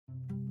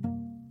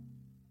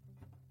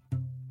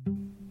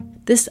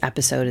This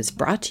episode is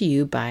brought to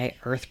you by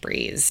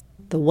EarthBreeze,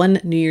 the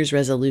one New Year's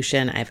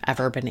resolution I've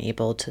ever been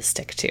able to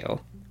stick to.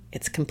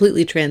 It's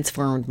completely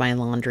transformed my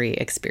laundry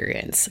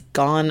experience.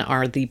 Gone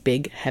are the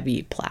big,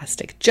 heavy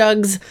plastic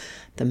jugs,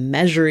 the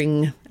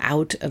measuring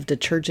out of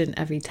detergent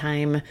every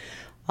time.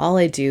 All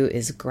I do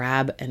is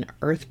grab an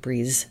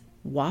EarthBreeze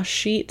wash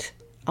sheet.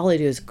 All I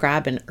do is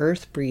grab an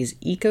EarthBreeze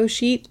Eco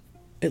Sheet.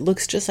 It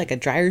looks just like a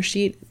dryer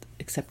sheet,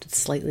 except it's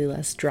slightly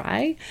less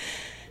dry.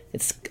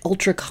 It's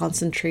ultra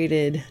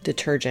concentrated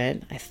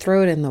detergent. I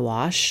throw it in the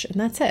wash and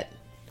that's it.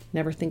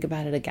 Never think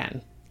about it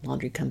again.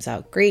 Laundry comes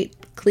out great,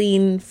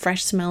 clean,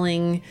 fresh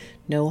smelling,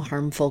 no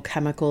harmful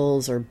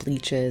chemicals or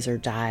bleaches or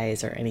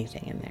dyes or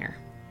anything in there.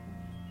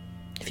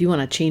 If you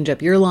want to change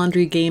up your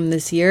laundry game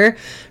this year,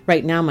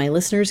 right now my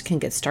listeners can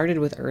get started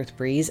with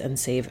EarthBreeze and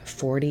save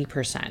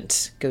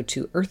 40%. Go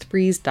to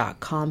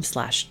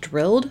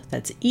earthbreeze.com/drilled.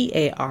 That's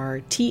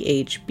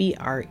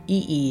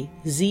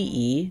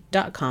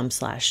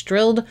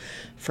EARTHBREEZE.com/drilled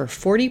for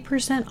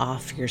 40%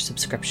 off your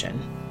subscription.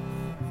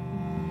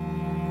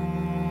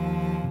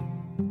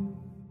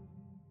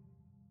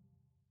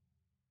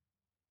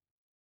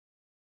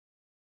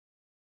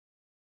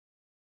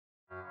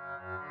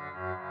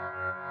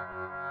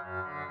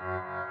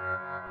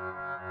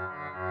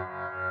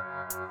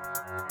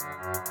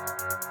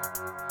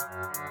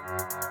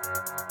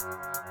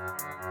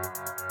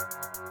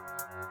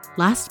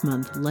 Last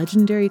month,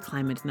 legendary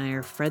climate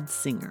denier Fred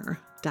Singer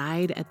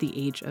died at the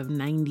age of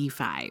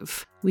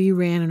 95. We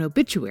ran an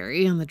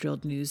obituary on the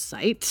Drilled News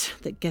site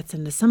that gets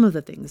into some of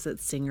the things that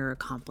Singer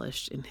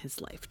accomplished in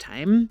his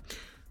lifetime.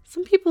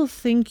 Some people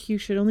think you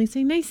should only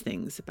say nice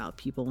things about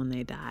people when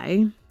they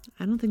die.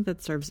 I don't think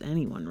that serves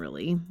anyone,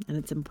 really, and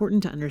it's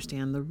important to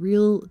understand the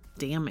real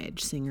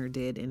damage Singer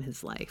did in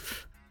his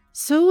life.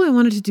 So I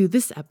wanted to do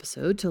this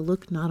episode to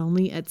look not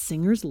only at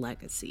Singer's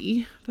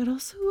legacy, but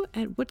also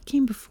at what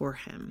came before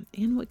him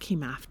and what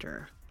came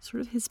after, sort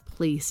of his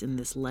place in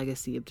this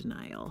legacy of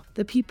denial,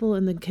 the people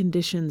and the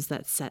conditions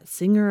that set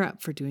Singer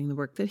up for doing the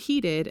work that he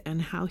did,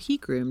 and how he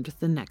groomed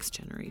the next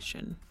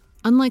generation.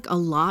 Unlike a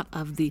lot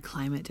of the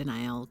climate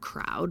denial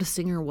crowd,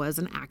 Singer was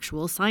an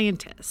actual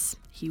scientist.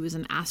 He was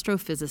an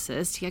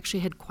astrophysicist. He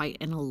actually had quite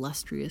an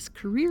illustrious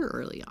career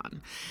early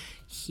on.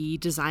 He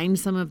designed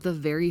some of the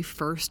very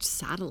first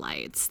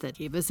satellites that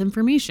gave us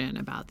information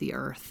about the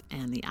Earth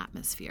and the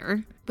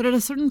atmosphere. But at a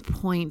certain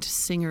point,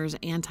 Singer's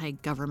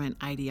anti-government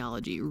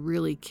ideology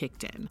really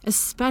kicked in,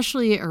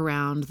 especially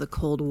around the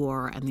Cold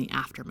War and the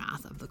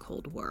aftermath of the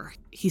Cold War.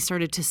 He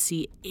started to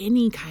see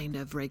any kind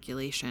of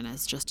regulation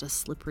as just a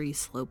slippery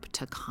slope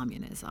to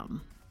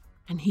communism.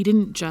 And he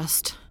didn't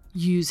just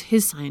use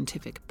his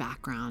scientific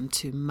background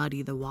to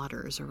muddy the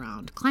waters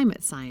around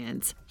climate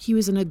science. He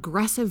was an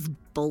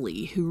aggressive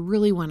bully who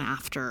really went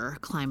after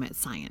climate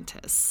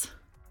scientists.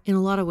 In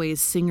a lot of ways,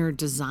 Singer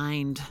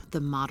designed the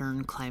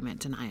modern climate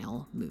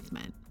denial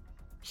movement.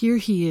 Here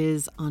he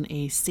is on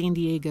a San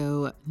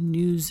Diego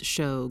news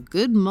show,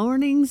 Good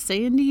Morning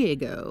San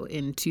Diego,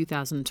 in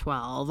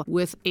 2012,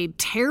 with a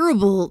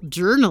terrible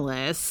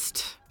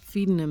journalist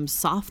feeding him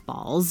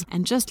softballs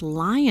and just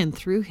lying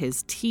through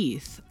his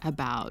teeth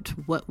about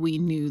what we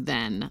knew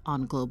then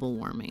on global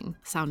warming,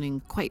 sounding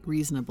quite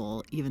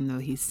reasonable even though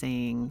he's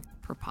saying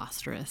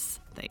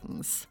preposterous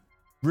things.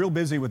 Real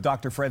busy with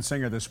Dr. Fred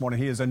Singer this morning.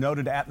 He is a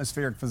noted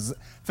atmospheric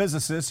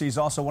physicist. He's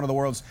also one of the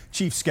world's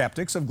chief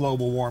skeptics of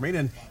global warming,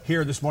 and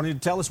here this morning to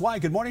tell us why.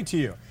 Good morning to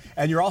you.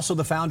 And you're also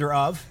the founder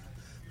of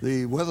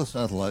the Weather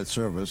Satellite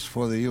Service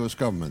for the U.S.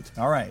 government.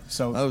 All right.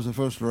 So I was the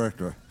first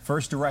director.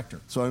 First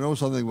director. So I know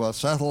something about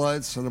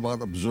satellites and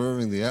about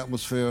observing the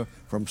atmosphere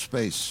from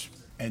space.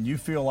 And you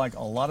feel like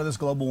a lot of this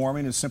global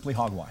warming is simply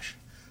hogwash?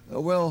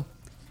 Well,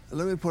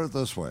 let me put it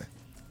this way.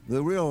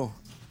 The real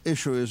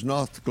issue is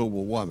not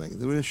global warming.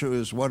 The issue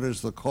is what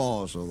is the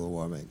cause of the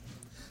warming.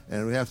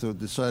 And we have to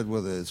decide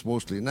whether it's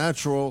mostly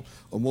natural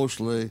or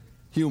mostly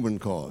human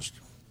caused.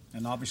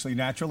 And obviously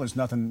natural, there's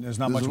not much we can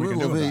do about it. There's a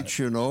little of each,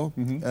 you know,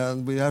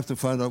 and we have to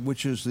find out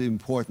which is the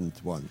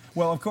important one.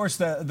 Well, of course,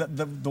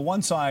 the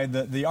one side,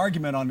 the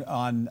argument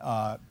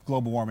on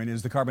global warming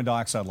is the carbon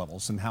dioxide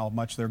levels and how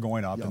much they're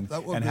going up,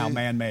 and how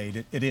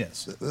man-made it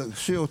is.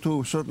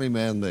 CO2 certainly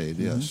man-made,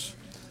 yes.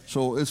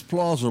 So it's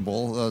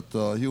plausible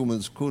that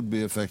humans could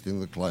be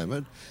affecting the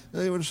climate.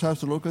 And you just have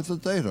to look at the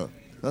data.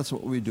 That's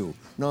what we do.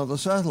 Now, the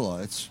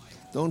satellites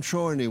don't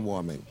show any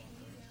warming.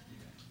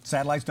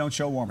 Satellites don't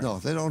show warming? No,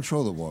 they don't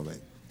show the warming.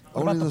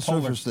 What Only about the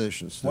surface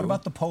stations do. What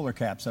about the polar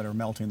caps that are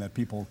melting that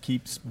people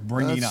keep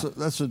bringing up?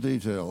 That's a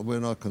detail. We're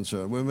not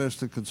concerned. We're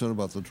mostly concerned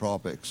about the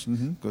tropics,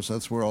 because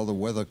that's where all the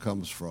weather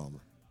comes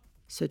from.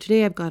 So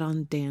today I've got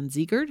on Dan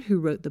Ziegert, who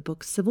wrote the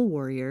book Civil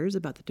Warriors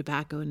about the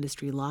tobacco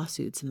industry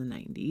lawsuits in the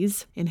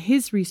 90s. In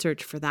his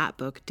research for that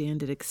book, Dan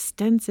did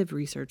extensive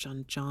research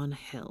on John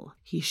Hill.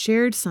 He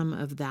shared some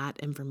of that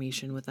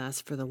information with us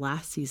for the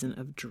last season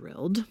of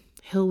Drilled.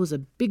 Hill was a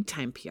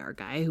big-time PR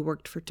guy who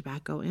worked for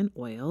tobacco and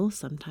oil,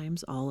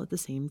 sometimes all at the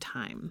same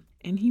time.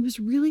 And he was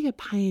really a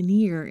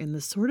pioneer in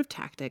the sort of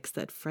tactics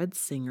that Fred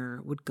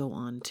Singer would go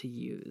on to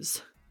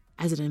use.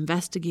 As an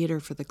investigator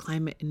for the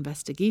Climate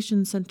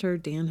Investigation Center,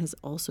 Dan has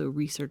also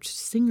researched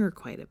Singer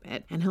quite a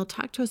bit, and he'll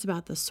talk to us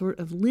about the sort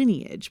of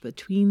lineage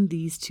between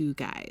these two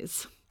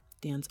guys.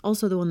 Dan's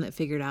also the one that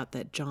figured out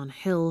that John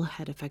Hill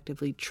had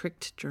effectively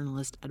tricked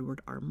journalist Edward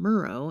R.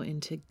 Murrow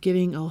into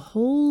giving a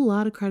whole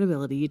lot of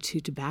credibility to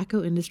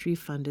tobacco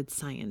industry-funded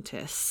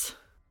scientists.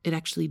 It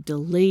actually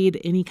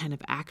delayed any kind of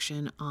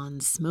action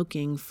on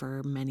smoking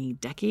for many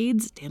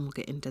decades. Dan will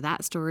get into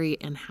that story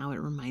and how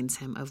it reminds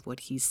him of what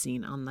he's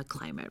seen on the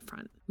climate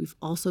front. We've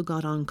also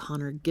got on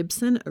Connor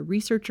Gibson, a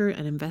researcher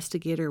and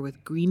investigator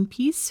with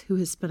Greenpeace, who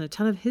has spent a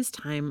ton of his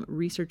time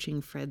researching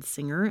Fred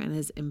Singer and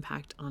his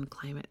impact on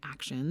climate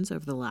actions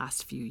over the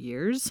last few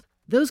years.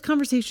 Those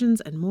conversations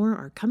and more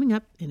are coming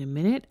up in a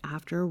minute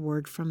after a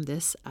word from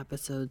this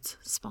episode's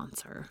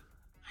sponsor.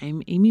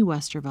 I'm Amy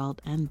Westervelt,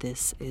 and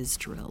this is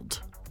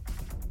Drilled.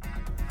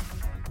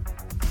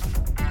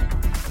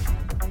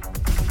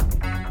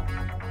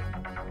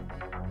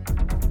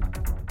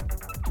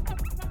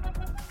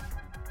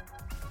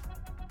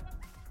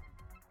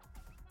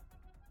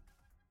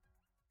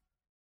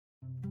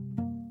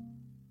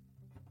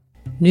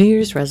 New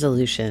Year's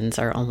resolutions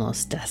are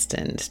almost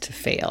destined to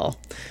fail.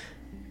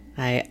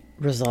 I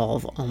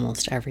resolve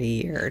almost every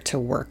year to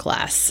work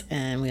less,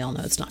 and we all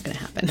know it's not going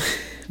to happen.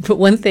 But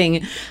one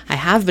thing I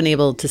have been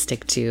able to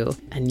stick to,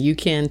 and you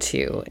can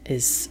too,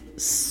 is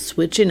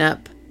switching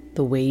up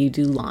the way you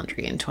do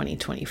laundry in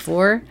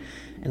 2024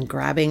 and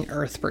grabbing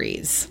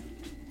EarthBreeze.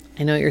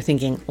 I know you're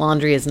thinking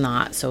laundry is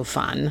not so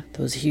fun.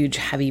 Those huge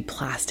heavy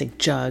plastic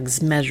jugs,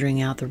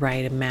 measuring out the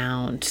right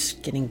amount,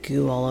 getting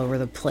goo all over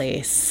the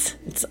place.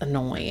 It's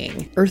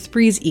annoying.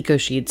 EarthBreeze Eco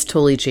Sheets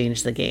totally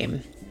changed the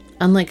game.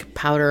 Unlike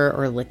powder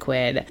or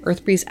liquid,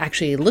 EarthBreeze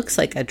actually looks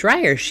like a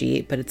dryer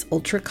sheet, but it's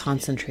ultra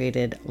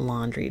concentrated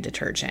laundry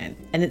detergent.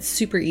 And it's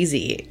super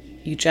easy.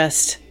 You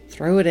just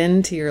throw it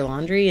into your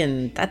laundry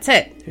and that's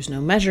it. There's no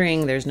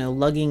measuring, there's no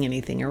lugging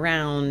anything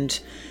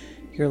around.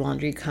 Your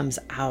laundry comes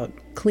out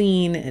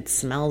clean, it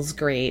smells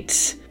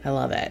great. I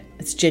love it.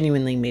 It's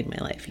genuinely made my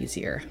life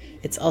easier.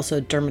 It's also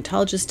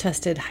dermatologist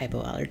tested,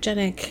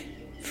 hypoallergenic,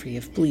 free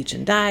of bleach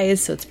and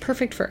dyes, so it's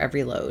perfect for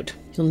every load.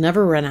 You'll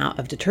never run out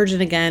of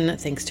detergent again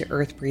thanks to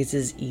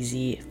EarthBreeze's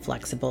easy,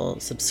 flexible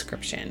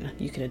subscription.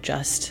 You can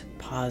adjust,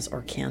 pause,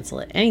 or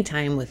cancel at any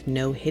time with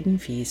no hidden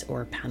fees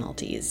or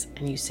penalties,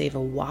 and you save a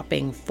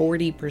whopping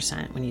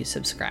 40% when you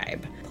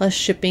subscribe. Plus,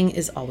 shipping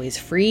is always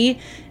free,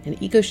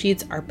 and Eco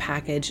Sheets are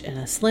packaged in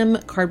a slim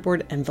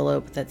cardboard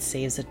envelope that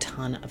saves a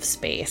ton of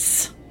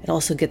space. It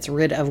also gets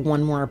rid of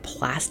one more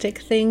plastic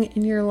thing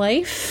in your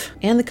life.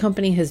 And the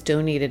company has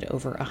donated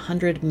over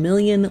 100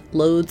 million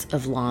loads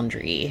of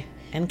laundry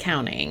and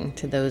counting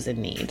to those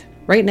in need.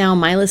 Right now,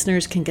 my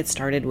listeners can get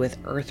started with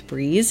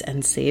EarthBreeze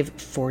and save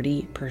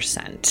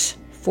 40%.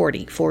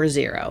 40. Go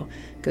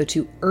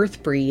to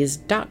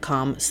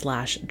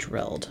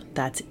earthbreeze.com/drilled.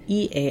 That's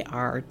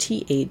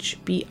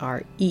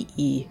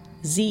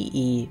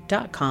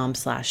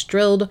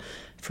EARTHBREEZE.com/drilled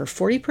for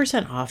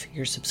 40% off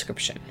your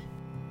subscription.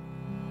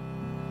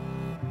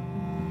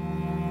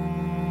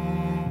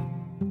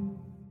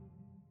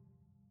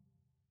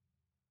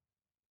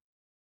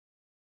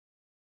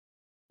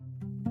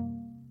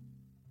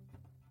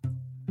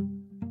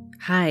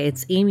 Hi,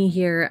 it's Amy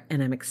here,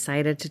 and I'm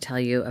excited to tell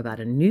you about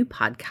a new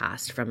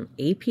podcast from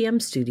APM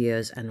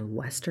Studios and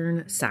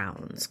Western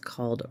Sounds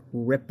called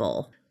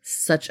Ripple.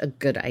 Such a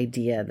good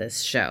idea,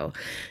 this show.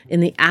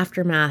 In the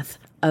aftermath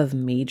of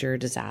major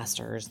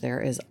disasters, there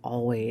is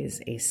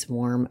always a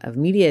swarm of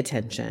media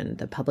attention.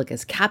 The public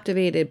is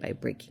captivated by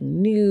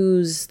breaking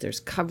news, there's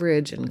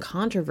coverage and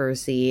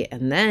controversy,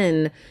 and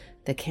then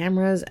the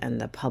cameras and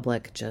the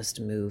public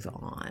just move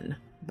on.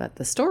 But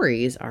the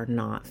stories are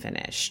not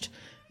finished.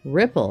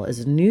 Ripple is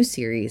a new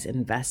series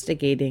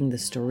investigating the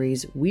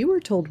stories we were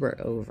told were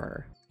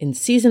over. In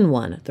season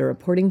 1, the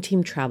reporting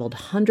team traveled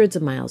hundreds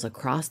of miles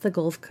across the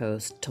Gulf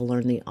Coast to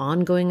learn the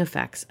ongoing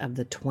effects of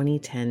the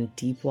 2010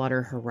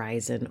 Deepwater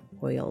Horizon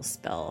oil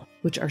spill,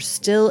 which are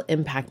still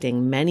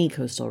impacting many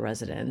coastal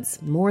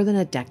residents more than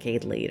a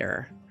decade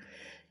later.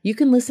 You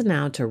can listen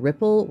now to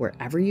Ripple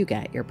wherever you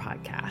get your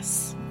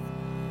podcasts.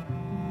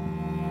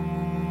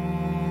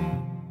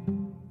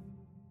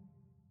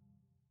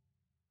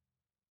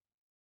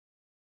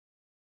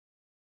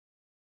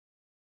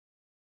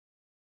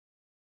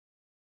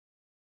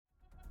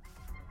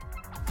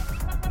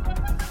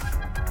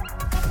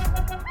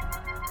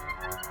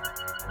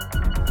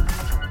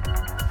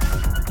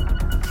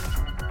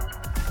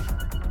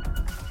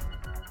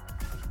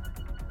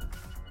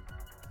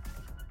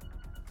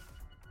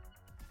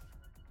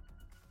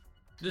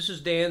 This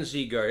is Dan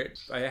Ziegart.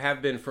 I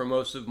have been for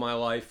most of my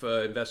life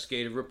an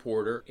investigative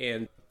reporter,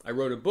 and I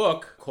wrote a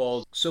book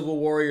called Civil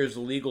Warriors: The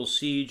Legal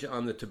Siege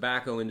on the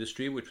Tobacco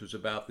Industry, which was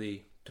about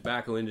the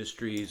tobacco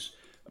industry's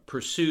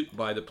pursuit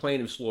by the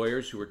plaintiffs'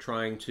 lawyers who were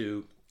trying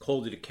to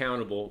hold it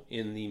accountable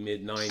in the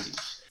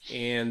mid-90s.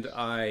 And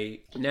I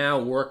now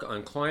work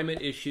on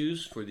climate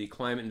issues for the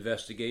Climate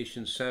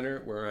Investigation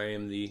Center, where I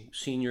am the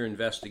senior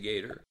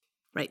investigator.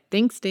 Right.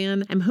 Thanks,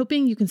 Dan. I'm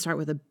hoping you can start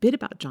with a bit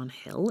about John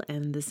Hill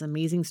and this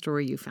amazing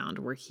story you found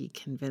where he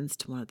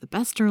convinced one of the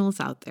best journalists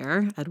out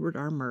there, Edward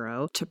R.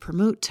 Murrow, to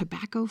promote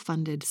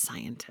tobacco-funded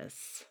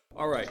scientists.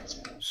 All right.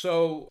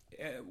 So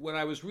when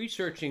I was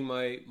researching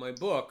my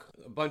book,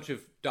 a bunch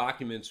of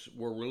documents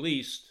were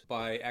released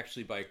by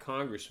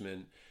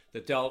congressmen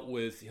that dealt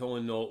with Hill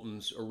and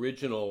Knowlton's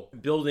original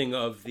building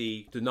of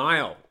the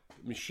denial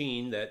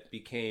machine that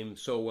became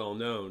so well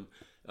known,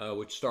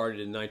 which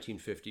started in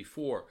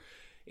 1954.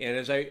 And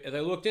as I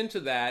looked into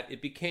that,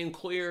 it became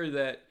clear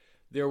that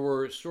there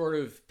were sort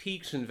of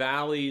peaks and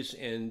valleys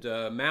and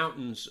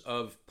mountains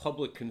of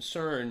public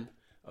concern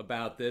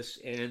about this.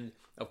 And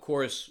of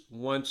course,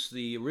 once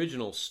the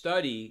original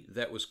study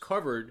that was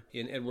covered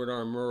in Edward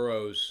R.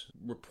 Murrow's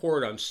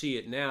report on See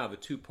It Now, the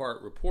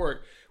two-part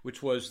report,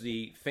 which was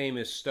the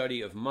famous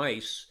study of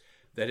mice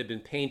that had been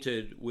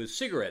painted with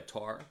cigarette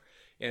tar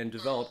and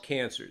developed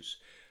cancers.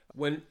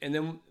 And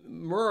then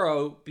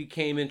Murrow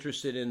became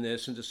interested in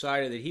this and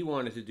decided that he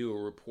wanted to do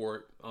a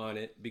report on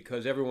it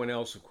because everyone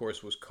else, of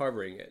course, was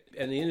covering it.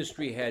 And the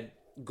industry had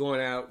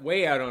gone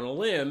way out on a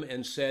limb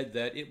and said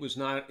that it was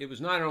not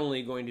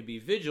only going to be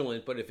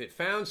vigilant, but if it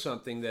found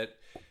something that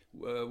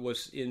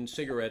was in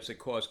cigarettes that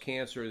caused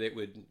cancer, that it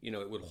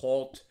would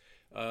halt,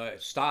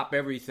 stop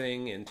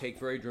everything and take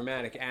very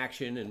dramatic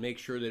action and make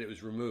sure that it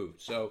was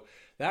removed. So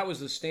that was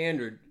the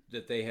standard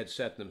that they had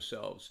set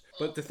themselves.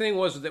 But the thing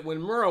was that when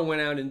Murrow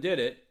went out and did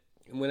it,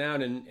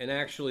 and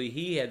actually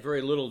he had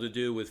very little to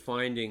do with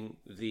finding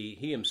he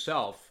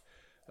himself,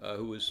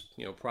 who was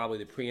probably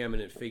the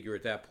preeminent figure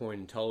at that point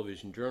in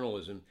television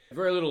journalism,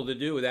 very little to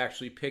do with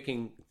actually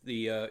picking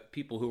the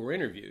people who were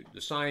interviewed.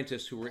 The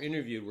scientists who were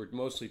interviewed were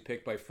mostly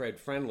picked by Fred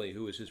Friendly,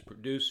 who was his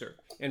producer.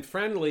 And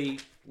Friendly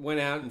went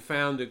out and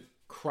found a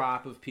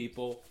crop of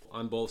people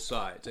on both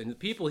sides. And the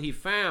people he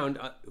found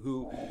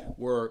who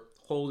were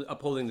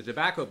upholding the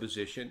tobacco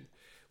position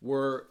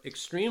were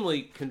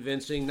extremely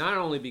convincing, not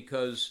only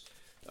because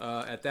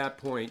at that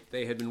point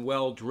they had been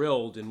well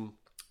drilled in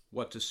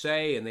what to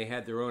say and they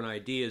had their own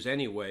ideas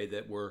anyway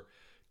that were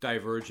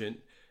divergent,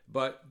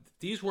 but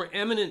these were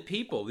eminent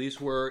people. These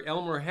were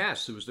Elmer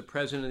Hess, who was the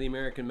president of the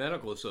American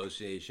Medical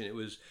Association. It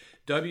was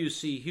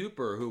W.C.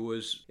 Huper, who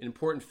was an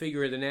important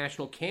figure at the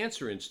National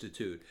Cancer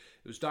Institute.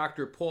 It was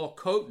Dr. Paul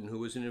Coton, who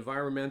was an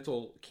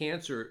environmental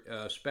cancer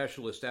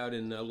specialist out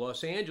in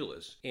Los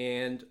Angeles.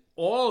 And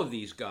all of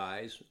these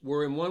guys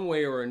were in one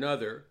way or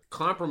another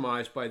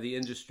compromised by the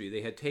industry.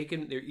 They had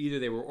either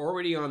they were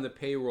already on the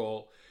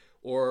payroll,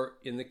 or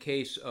in the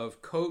case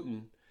of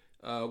Coton,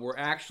 were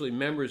actually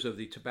members of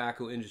the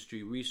Tobacco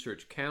Industry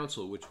Research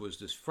Council, which was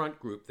this front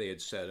group they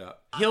had set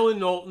up. Hill and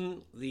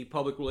Knowlton, the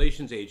public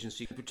relations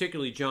agency,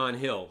 particularly John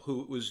Hill,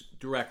 who was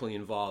directly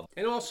involved.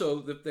 And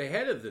also the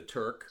head of the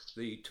TIRC,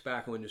 the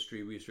Tobacco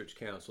Industry Research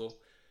Council,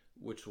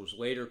 which was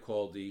later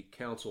called the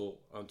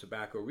Council on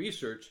Tobacco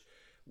Research,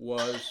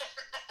 was...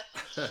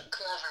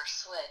 Clever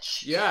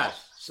switch.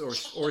 Yes,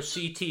 or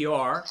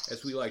CTR,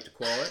 as we like to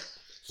call it.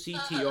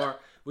 CTR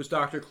was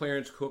Dr.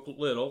 Clarence Cook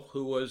Little,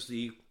 who was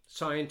the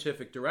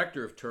scientific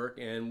director of TIRC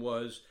and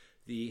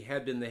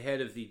had been the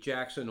head of the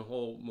Jackson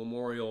Hole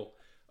Memorial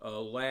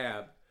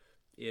Lab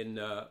in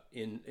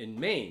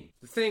Maine.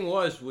 The thing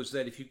was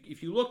that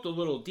if you looked a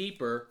little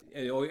deeper,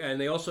 and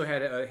they also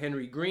had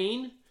Henry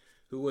Green,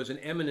 who was an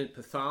eminent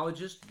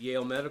pathologist,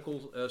 Yale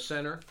Medical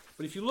Center.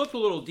 But if you looked a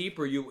little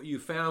deeper, you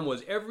found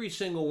was every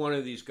single one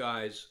of these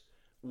guys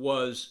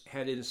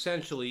had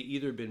essentially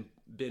either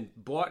been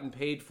bought and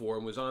paid for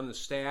and was on the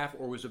staff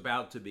or was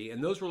about to be.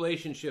 And those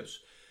relationships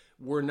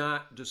were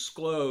not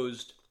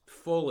disclosed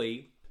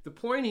fully. The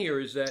point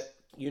here is that,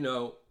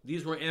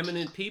 these were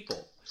eminent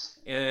people.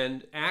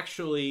 And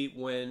actually,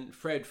 when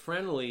Fred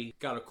Friendly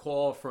got a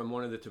call from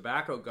one of the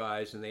tobacco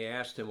guys and they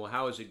asked him, well,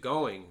 how is it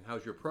going?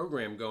 How's your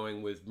program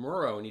going with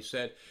Murrow? And he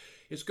said,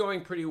 it's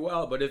going pretty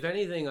well, but if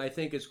anything, I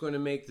think it's going to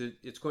make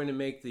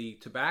the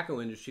tobacco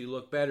industry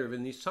look better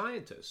than these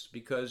scientists,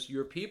 because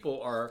your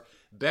people are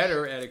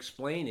better at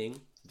explaining,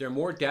 they're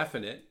more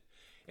definite.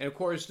 And of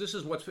course, this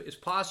is it's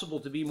possible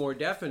to be more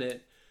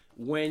definite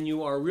when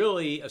you are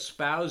really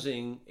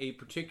espousing a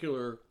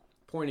particular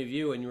point of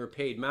view and you're a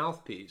paid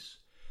mouthpiece.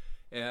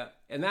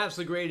 And that's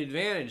the great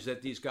advantage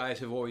that these guys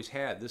have always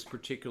had, this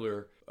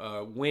particular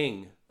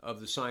wing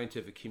of the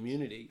scientific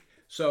community.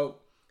 So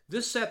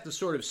this set the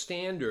sort of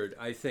standard,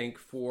 I think,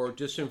 for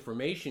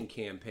disinformation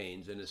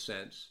campaigns, in a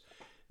sense,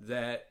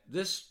 that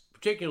this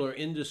particular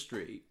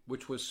industry,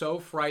 which was so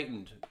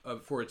frightened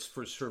for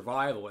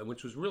survival and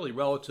which was really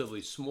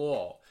relatively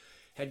small,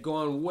 had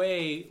gone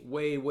way,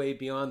 way, way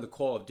beyond the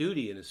call of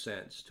duty, in a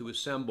sense, to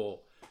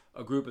assemble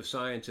a group of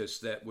scientists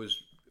that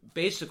was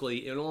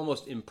basically an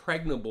almost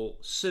impregnable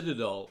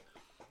citadel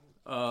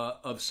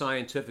of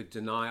scientific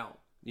denial.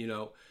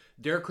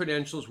 Their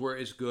credentials were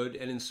as good,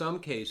 and in some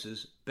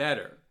cases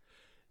better,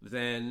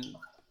 than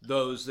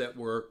those that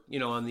were,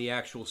 on the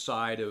actual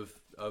side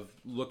of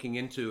looking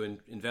into and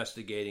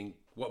investigating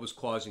what was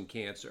causing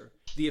cancer.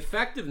 The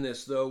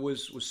effectiveness, though,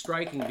 was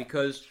striking,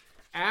 because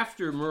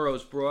after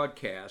Murrow's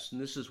broadcast,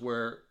 and this is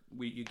where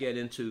you get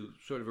into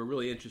sort of a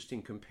really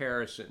interesting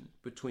comparison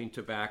between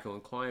tobacco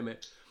and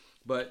climate.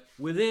 But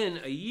within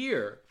a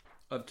year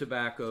of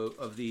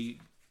the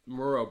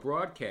Murrow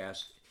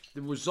broadcast,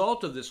 the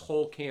result of this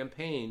whole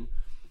campaign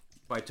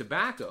by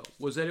tobacco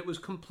was that it was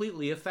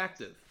completely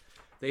effective.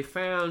 They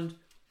found,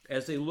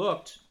 as they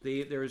looked,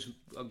 there's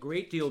a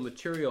great deal of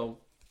material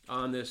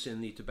on this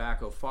in the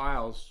tobacco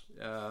files,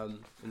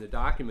 in the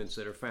documents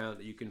that are found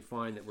that you can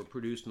find that were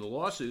produced in the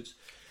lawsuits,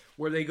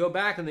 where they go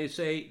back and they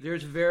say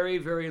there's very,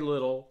 very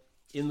little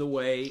in the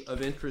way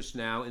of interest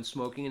now in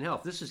smoking and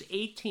health. This is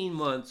 18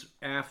 months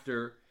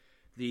after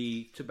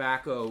the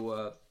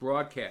tobacco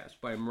broadcast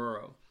by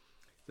Murrow.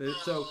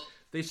 So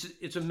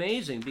it's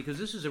amazing because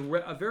this is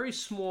a very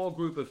small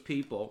group of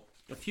people,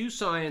 a few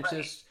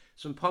scientists,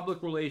 some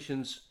public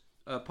relations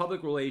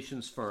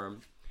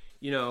firm,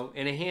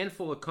 and a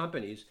handful of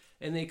companies,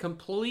 and they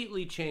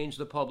completely changed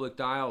the public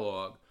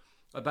dialogue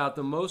about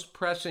the most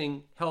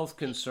pressing health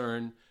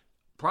concern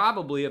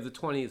probably of the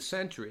 20th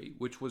century,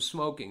 which was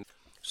smoking.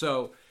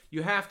 So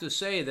you have to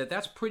say that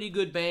that's pretty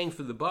good bang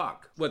for the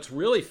buck. What's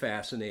really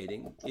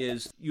fascinating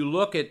is you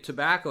look at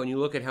tobacco and you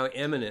look at how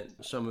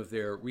eminent some of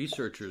their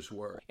researchers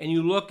were. And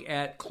you look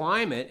at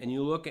climate and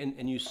you look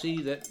and you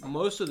see that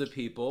most of the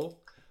people,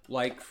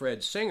 like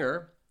Fred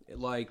Singer,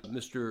 like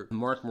Mr.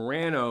 Mark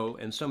Morano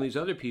and some of these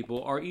other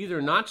people, are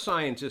either not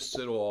scientists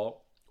at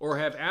all or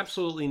have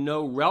absolutely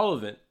no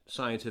relevant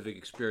scientific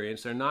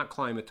experience. They're not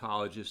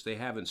climatologists. They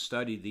haven't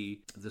studied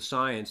the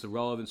science, the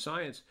relevant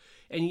science.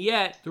 And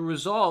yet the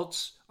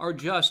results are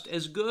just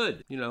as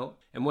good,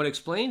 And what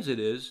explains it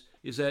is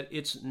that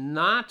it's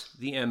not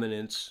the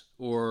eminence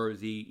or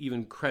the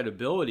even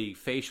credibility,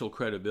 facial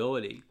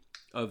credibility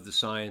of the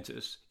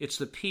scientists. It's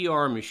the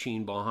PR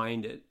machine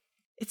behind it.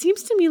 It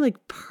seems to me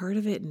like part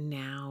of it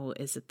now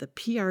is that the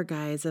PR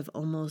guys have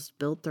almost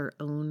built their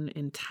own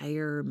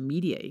entire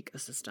media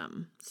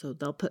ecosystem. So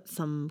they'll put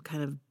some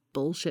kind of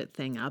bullshit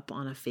thing up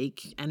on a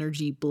fake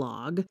energy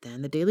blog.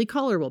 Then the Daily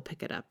Caller will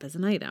pick it up as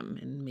an item,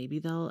 and maybe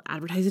they'll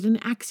advertise it in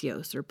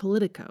Axios or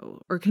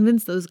Politico, or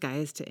convince those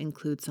guys to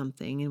include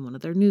something in one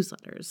of their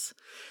newsletters.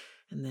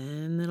 And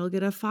then it'll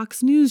get a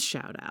Fox News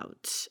shout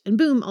out. And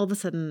boom, all of a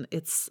sudden,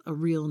 it's a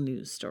real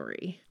news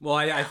story. Well,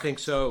 I think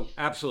so.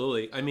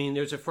 Absolutely. I mean,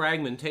 there's a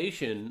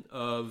fragmentation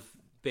of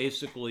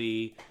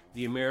basically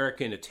the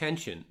American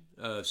attention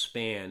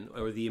span,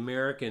 or the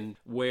American,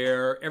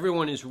 where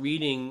everyone is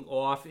reading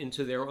off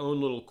into their own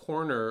little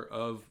corner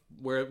of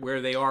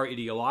where they are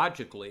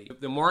ideologically.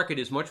 The market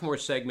is much more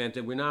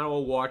segmented. We're not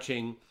all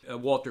watching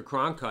Walter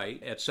Cronkite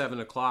at 7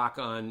 o'clock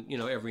on,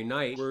 every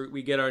night.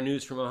 We get our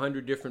news from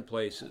 100 different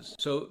places.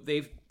 So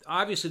they've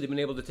been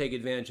able to take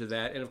advantage of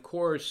that. And of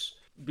course,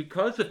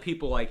 because of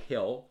people like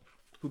Hill,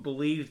 who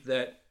believed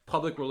that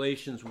public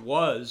relations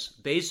was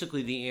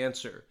basically the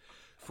answer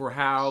for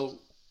how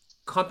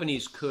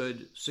companies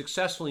could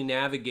successfully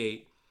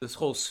navigate this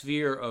whole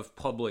sphere of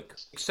public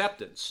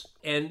acceptance.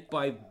 And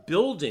by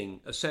building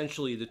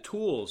essentially the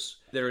tools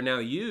that are now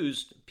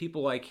used,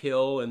 people like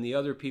Hill and the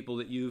other people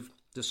that you've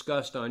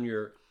discussed on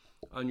your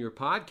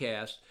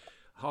podcast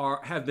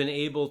have been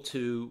able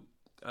to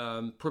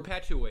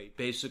perpetuate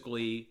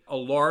basically a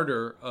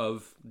larder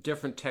of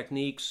different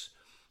techniques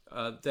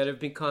that have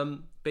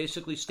become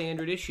basically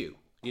standard issue.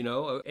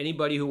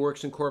 Anybody who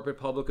works in corporate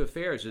public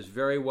affairs is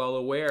very well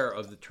aware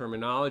of the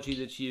terminology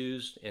that's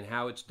used and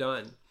how it's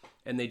done.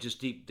 And they just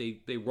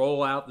they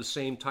roll out the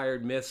same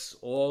tired myths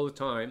all the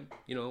time.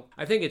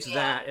 I think it's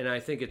that, and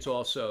I think it's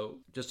also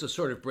just a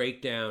sort of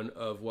breakdown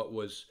of what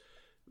was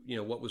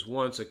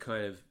once a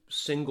kind of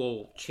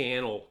single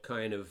channel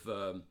kind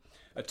of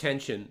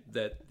attention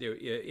that their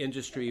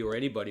industry or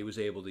anybody was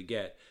able to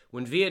get.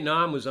 When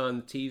Vietnam was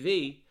on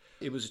TV,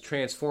 it was a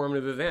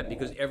transformative event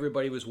because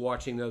everybody was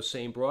watching those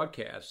same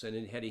broadcasts, and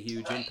it had a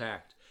huge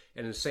impact.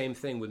 And the same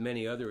thing with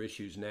many other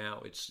issues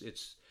now. It's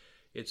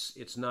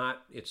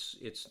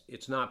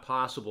not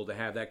possible to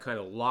have that kind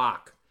of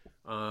lock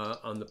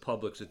on the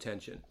public's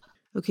attention.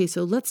 Okay,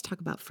 so let's talk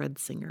about Fred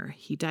Singer.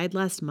 He died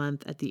last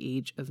month at the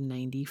age of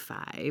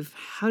 95.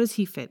 How does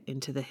he fit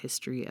into the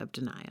history of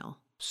denial?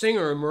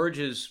 Singer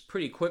emerges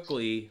pretty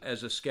quickly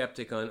as a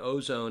skeptic on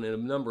ozone and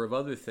a number of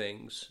other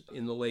things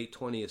in the late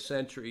 20th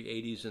century,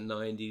 80s and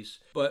 90s.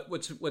 But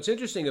what's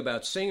interesting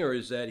about Singer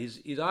is that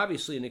he's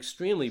obviously an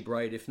extremely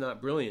bright, if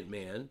not brilliant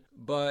man,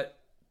 but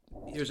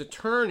there's a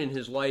turn in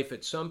his life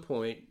at some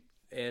point,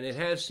 and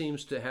it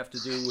seems to have to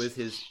do with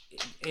his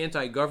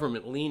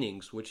anti-government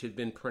leanings, which had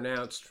been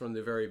pronounced from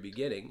the very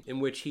beginning, in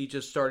which he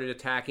just started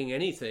attacking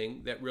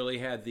anything that really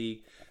had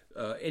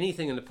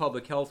anything in the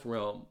public health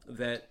realm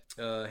that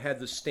had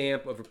the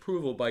stamp of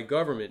approval by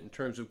government in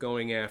terms of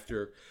going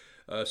after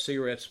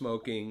cigarette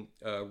smoking,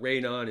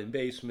 radon in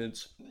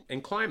basements,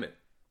 and climate.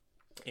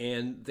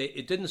 And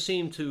it didn't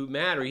seem to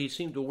matter. He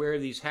seemed to wear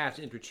these hats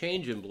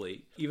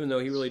interchangeably, even though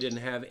he really didn't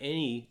have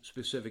any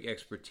specific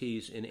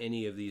expertise in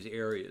any of these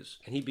areas.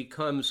 And he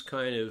becomes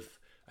kind of,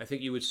 I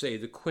think you would say,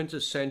 the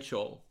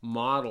quintessential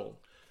model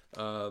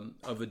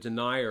of a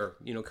denier,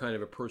 kind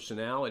of a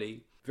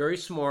personality. very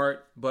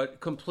smart, but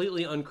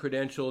completely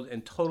uncredentialed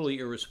and totally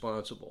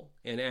irresponsible,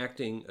 and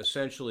acting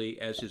essentially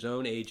as his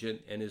own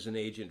agent and as an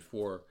agent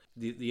for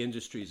the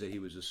industries that he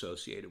was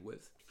associated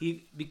with.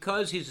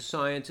 Because he's a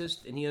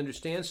scientist and he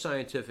understands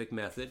scientific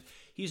method,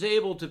 he's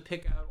able to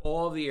pick out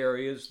all the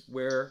areas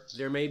where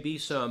there may be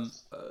some,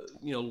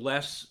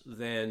 less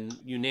than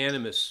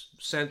unanimous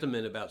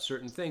sentiment about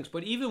certain things.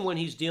 But even when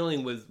he's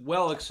dealing with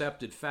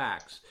well-accepted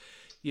facts,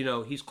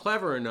 he's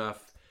clever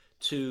enough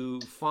to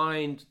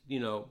find,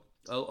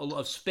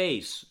 a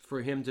space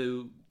for him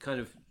to kind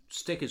of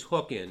stick his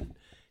hook in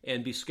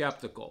and be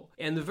skeptical.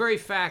 And the very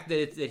fact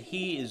that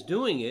he is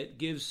doing it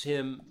gives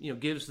him,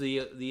 gives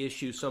the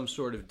issue some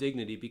sort of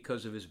dignity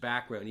because of his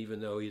background, even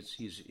though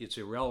it's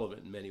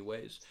irrelevant in many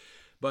ways.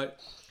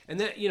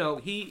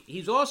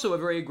 He's also a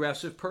very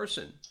aggressive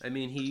person. I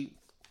mean,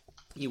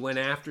 he went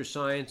after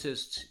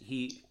scientists.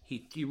 He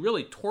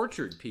really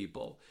tortured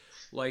people,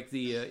 like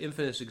the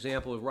infamous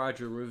example of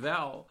Roger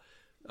Revelle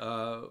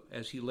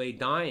as he lay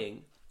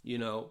dying,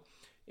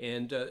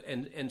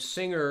 And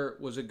Singer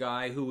was a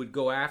guy who would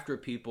go after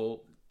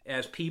people,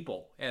 as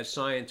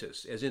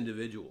scientists, as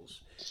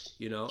individuals,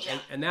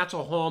 and that's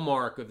a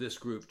hallmark of this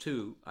group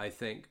too, I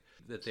think,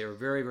 that they're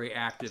very, very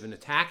active in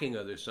attacking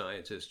other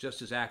scientists,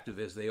 just as active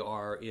as they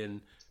are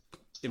in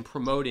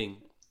promoting,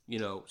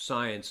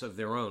 science of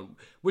their own,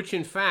 which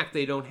in fact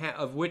they don't have,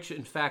 of which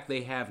in fact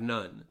they have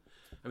none.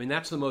 I mean,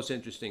 that's the most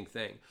interesting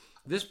thing.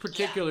 This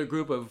particular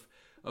group of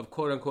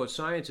quote-unquote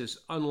scientists,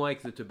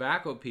 unlike the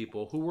tobacco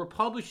people, who were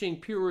publishing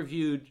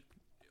peer-reviewed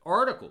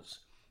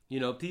articles.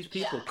 These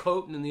people,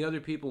 Coaten and the other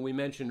people we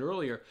mentioned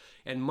earlier,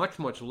 and much,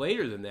 much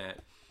later than that,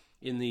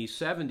 in the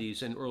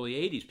 70s and early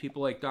 80s,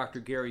 people like Dr.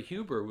 Gary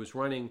Huber was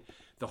running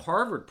the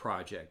Harvard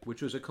Project,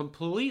 which was a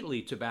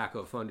completely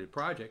tobacco-funded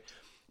project,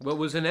 but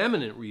was an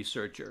eminent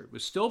researcher,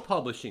 was still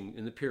publishing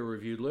in the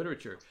peer-reviewed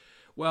literature.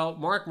 Well,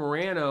 Mark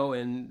Morano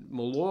and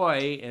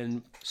Malloy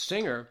and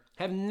Singer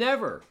have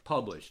never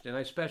published, and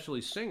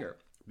especially Singer,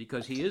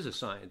 because he is a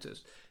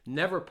scientist,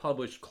 never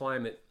published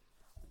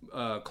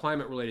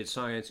climate-related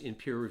science in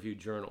peer-reviewed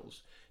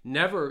journals,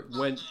 never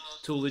went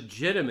to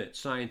legitimate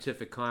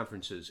scientific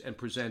conferences and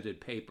presented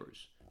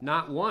papers.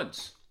 Not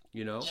once,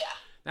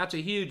 That's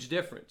a huge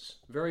difference,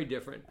 very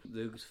different.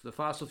 The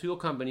fossil fuel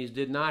companies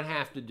did not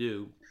have to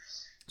do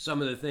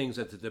some of the things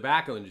that the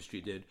tobacco industry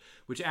did,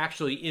 which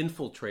actually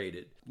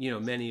infiltrated,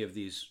 many of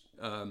these,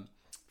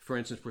 for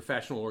instance,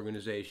 professional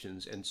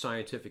organizations and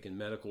scientific and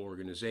medical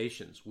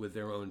organizations with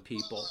their own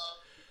people,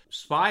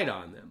 spied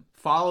on them,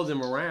 followed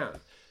them around.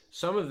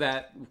 Some of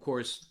that, of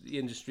course,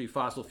 the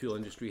fossil fuel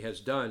industry has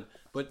done,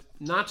 but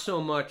not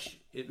so much,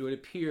 it would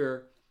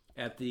appear,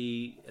 at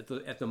the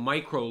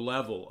micro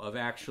level of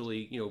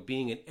actually,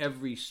 being in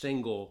every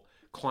single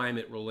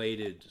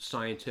climate-related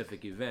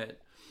scientific event.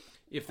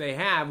 If they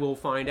have, we'll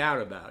find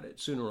out about it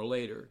sooner or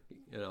later,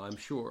 I'm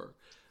sure.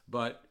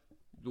 But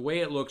the way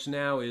it looks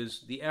now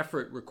is the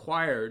effort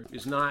required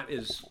is not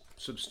as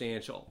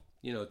substantial,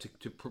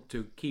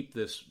 to keep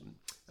this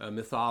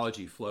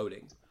mythology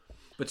floating.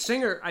 But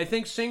I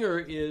think Singer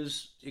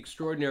is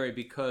extraordinary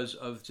because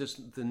of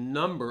just the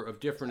number of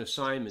different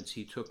assignments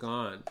he took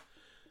on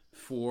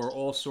for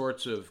all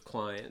sorts of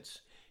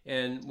clients.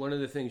 And one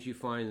of the things you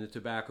find in the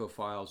tobacco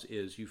files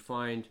is you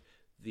find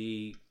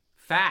the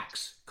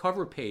facts,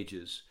 cover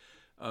pages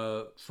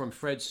from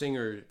Fred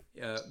Singer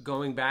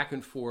going back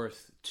and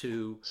forth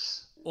to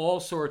all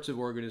sorts of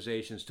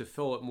organizations, to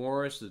Philip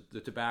Morris,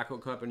 the tobacco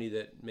company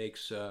that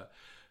makes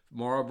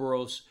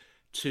Marlboros,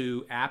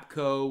 to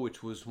APCO,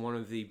 which was one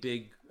of the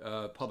big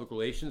public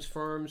relations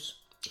firms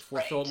for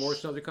Philip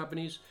Morris and other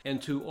companies,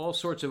 and to all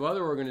sorts of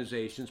other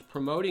organizations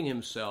promoting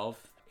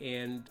himself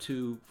and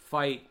to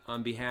fight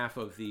on behalf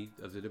of the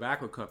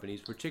tobacco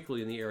companies,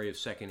 particularly in the area of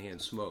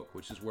secondhand smoke,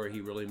 which is where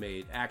he really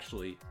made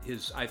actually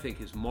his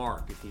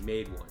mark, if he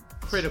made one.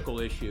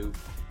 Critical issue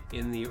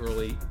in the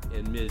early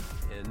and mid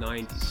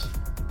 90s.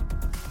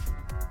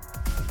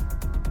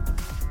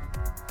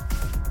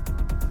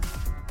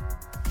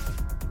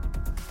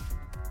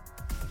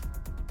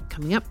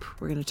 Coming up,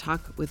 we're going to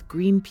talk with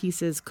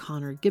Greenpeace's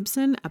Connor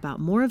Gibson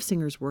about more of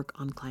Singer's work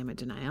on climate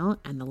denial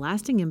and the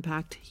lasting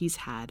impact he's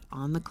had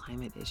on the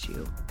climate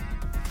issue.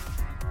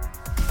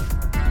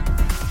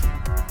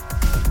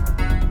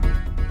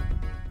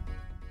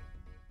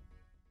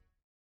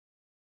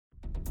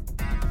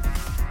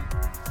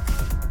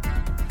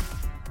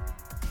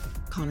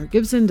 Connor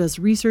Gibson does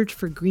research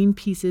for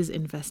Greenpeace's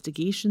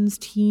investigations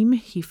team.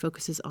 He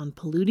focuses on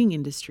polluting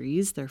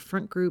industries, their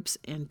front groups,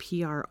 and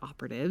PR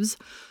operatives,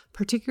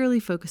 particularly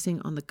focusing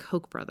on the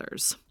Koch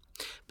brothers.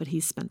 But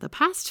he's spent the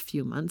past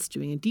few months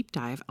doing a deep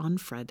dive on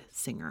Fred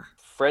Singer.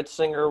 Fred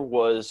Singer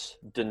was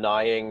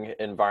denying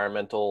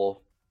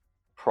environmental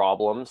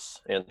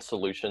problems and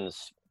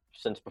solutions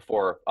since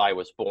before I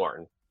was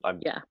born. I'm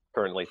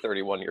currently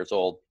 31 years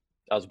old.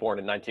 I was born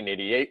in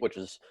 1988, which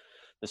is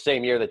the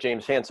same year that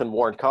James Hansen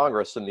warned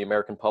Congress and the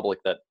American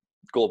public that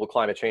global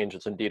climate change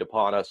is indeed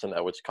upon us and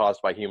that it's caused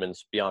by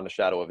humans beyond a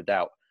shadow of a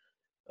doubt,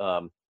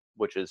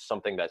 which is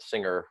something that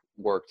Singer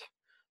worked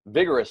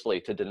vigorously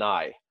to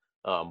deny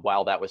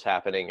while that was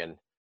happening and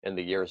in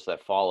the years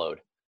that followed.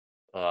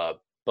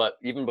 But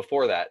even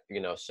before that,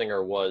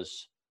 Singer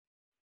was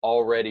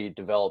already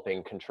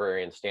developing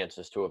contrarian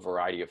stances to a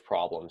variety of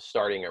problems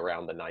starting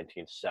around the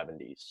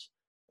 1970s.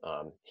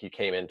 He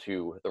came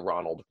into the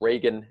Ronald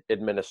Reagan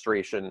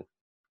administration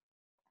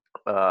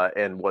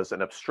and was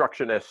an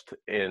obstructionist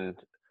in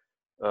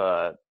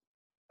a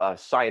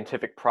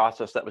scientific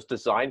process that was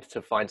designed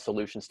to find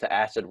solutions to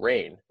acid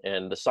rain.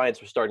 And the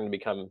science was starting to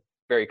become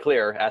very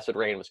clear. Acid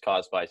rain was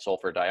caused by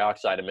sulfur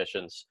dioxide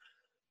emissions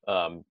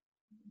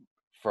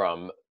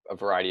from a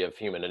variety of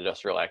human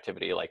industrial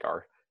activity like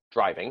our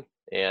driving.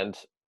 And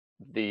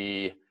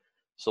the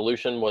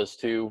solution was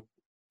to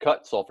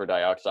cut sulfur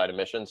dioxide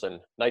emissions and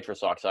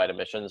nitrous oxide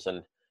emissions,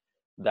 and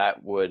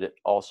that would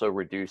also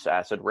reduce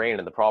acid rain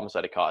and the problems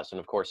that it caused. And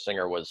of course,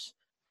 Singer was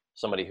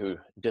somebody who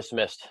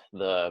dismissed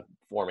the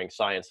forming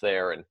science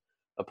there and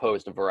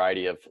opposed a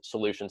variety of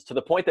solutions, to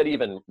the point that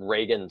even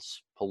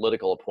Reagan's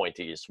political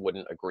appointees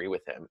wouldn't agree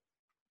with him.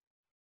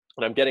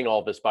 And I'm getting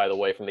all this, by the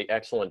way, from the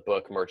excellent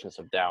book Merchants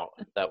of Doubt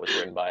that was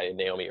written by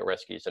Naomi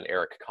Oreskes and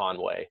Eric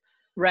Conway.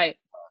 Right.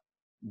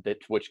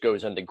 Which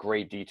goes into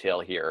great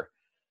detail here.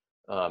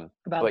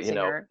 About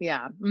Singer.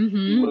 Yeah.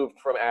 He moved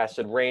from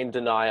acid rain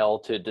denial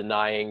to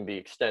denying the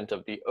extent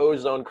of the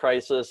ozone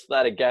crisis.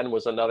 That again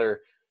was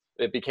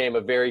it became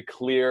a very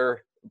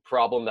clear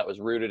problem that was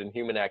rooted in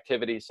human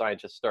activity.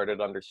 Scientists started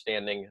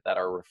understanding that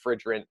our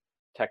refrigerant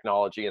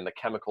technology and the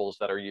chemicals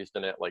that are used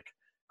in it, like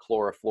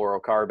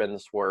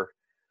chlorofluorocarbons, were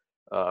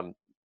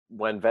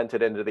when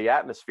vented into the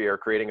atmosphere,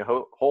 creating a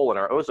hole in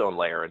our ozone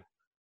layer and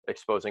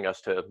exposing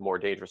us to more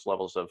dangerous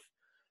levels of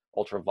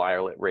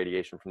ultraviolet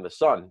radiation from the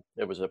sun.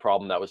 It was a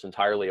problem that was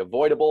entirely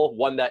avoidable,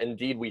 one that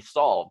indeed we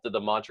solved. The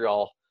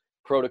Montreal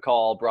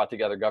Protocol brought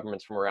together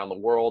governments from around the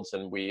world,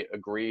 and we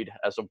agreed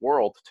as a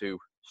world to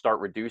start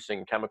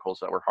reducing chemicals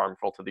that were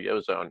harmful to the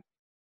ozone.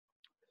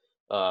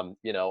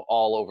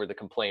 All over the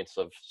complaints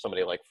of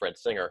somebody like Fred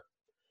Singer,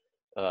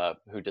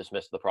 who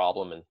dismissed the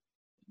problem. And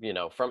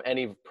from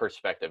any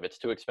perspective, it's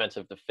too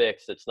expensive to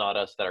fix. It's not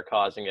us that are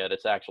causing it.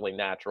 It's actually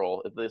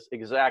natural. This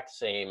exact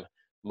same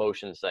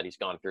motions that he's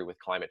gone through with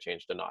climate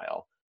change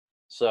denial.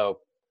 So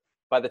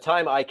by the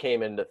time I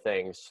came into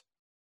things,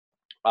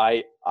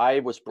 I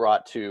was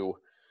brought to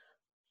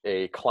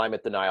a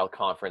climate denial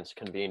conference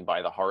convened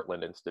by the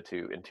Heartland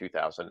Institute in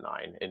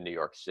 2009 in New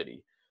York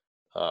City.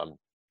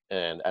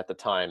 And at the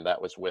time,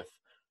 that was with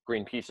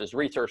Greenpeace's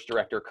research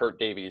director, Kurt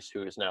Davies,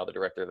 who is now the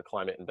director of the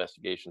Climate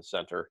Investigation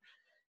Center.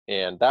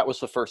 And that was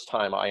the first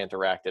time I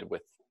interacted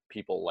with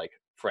people like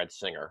Fred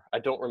Singer. I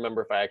don't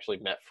remember if I actually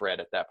met Fred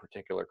at that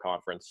particular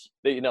conference.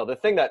 The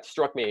thing that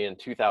struck me in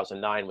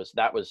 2009 was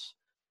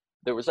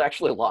there was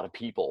actually a lot of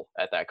people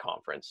at that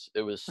conference.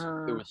 It was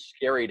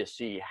scary to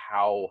see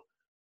how,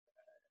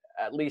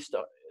 at least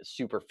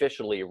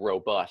superficially,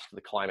 robust the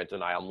climate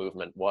denial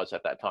movement was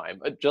at that time.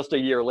 Just a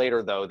year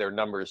later, though, their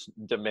numbers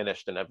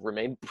diminished and have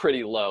remained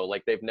pretty low.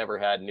 Like, they've never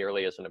had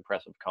nearly as an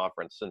impressive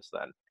conference since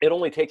then. It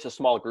only takes a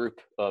small group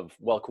of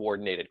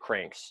well-coordinated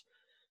cranks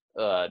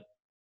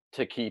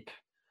to keep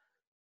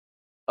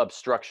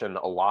obstruction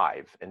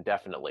alive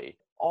indefinitely.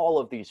 All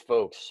of these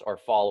folks are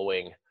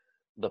following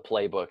the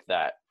playbook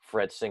that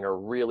Fred Singer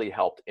really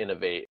helped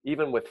innovate.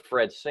 Even with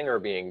Fred Singer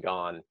being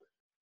gone,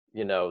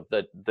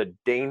 the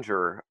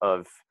danger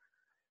of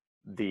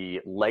the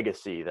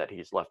legacy that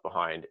he's left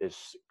behind is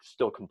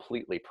still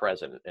completely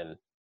present. And,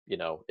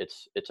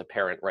 it's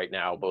apparent right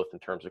now, both in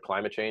terms of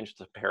climate change,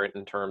 it's apparent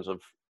in terms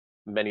of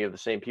many of the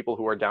same people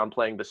who are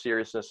downplaying the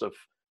seriousness of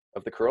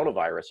the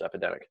coronavirus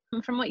epidemic.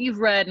 From what you've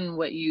read and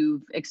what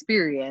you've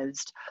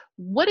experienced,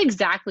 what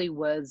exactly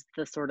was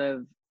the sort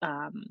of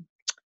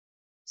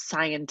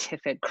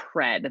scientific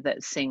cred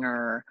that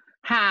Singer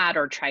had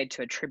or tried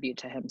to attribute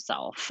to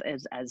himself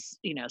as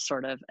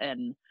sort of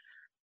an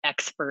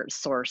expert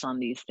source on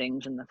these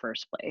things in the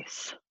first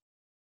place?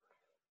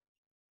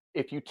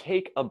 If you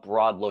take a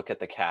broad look at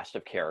the cast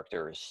of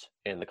characters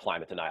in the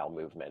climate denial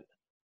movement,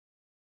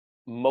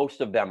 most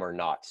of them are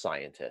not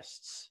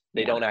scientists.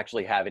 They don't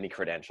actually have any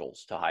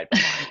credentials to hide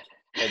behind.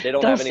 And they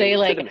don't have any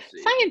legitimacy.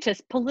 Like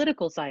scientist,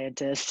 political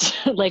scientist,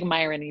 like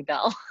Myron E.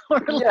 Bell,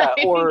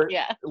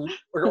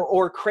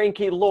 or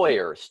cranky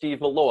lawyer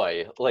Steve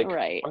Malloy. Like,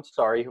 right. I'm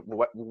sorry,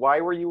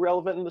 why were you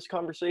relevant in this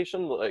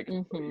conversation? Like,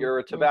 you're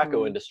a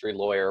tobacco industry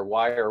lawyer.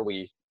 Why are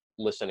we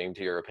listening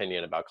to your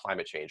opinion about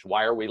climate change?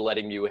 Why are we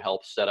letting you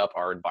help set up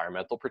our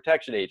Environmental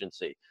Protection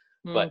Agency?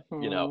 But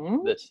we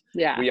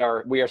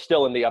are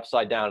still in the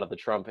upside down of the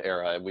Trump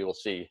era, and we will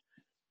see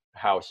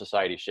how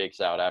society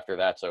shakes out after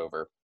that's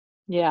over.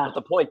 Yeah. But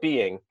the point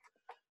being,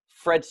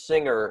 Fred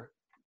Singer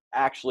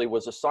actually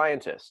was a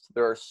scientist.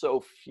 There are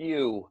so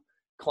few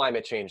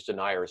climate change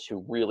deniers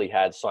who really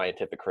had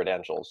scientific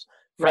credentials.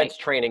 Fred's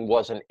training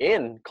wasn't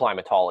in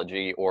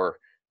climatology or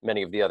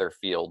many of the other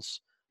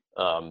fields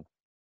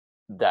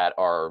that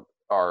are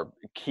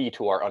key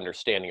to our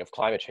understanding of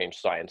climate change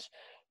science.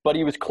 But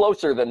he was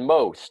closer than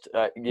most.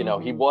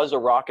 He was a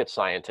rocket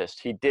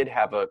scientist. He did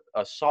have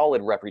a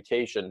solid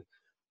reputation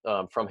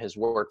from his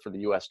work for the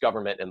U.S.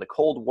 government in the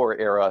Cold War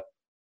era,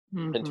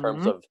 in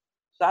terms of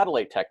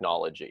satellite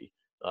technology.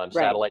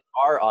 Satellites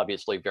are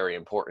obviously very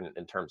important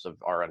in terms of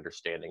our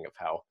understanding of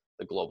how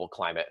the global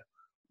climate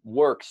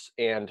works.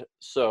 And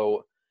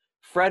so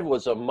Fred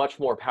was a much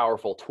more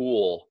powerful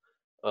tool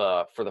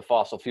for the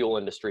fossil fuel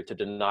industry to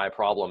deny a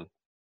problem,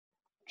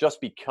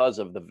 just because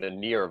of the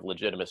veneer of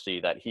legitimacy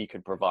that he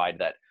could provide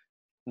that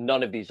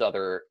none of these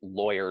other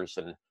lawyers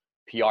and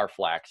PR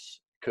flacks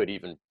could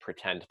even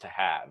pretend to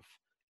have.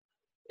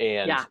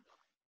 And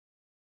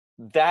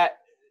that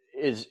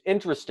is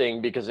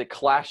interesting because it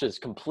clashes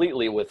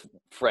completely with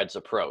Fred's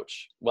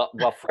approach. Well,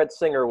 while Fred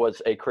Singer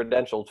was a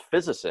credentialed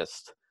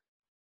physicist,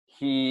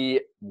 he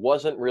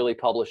wasn't really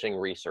publishing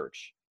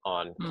research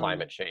on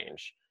climate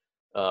change.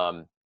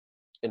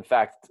 In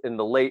fact, in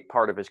the late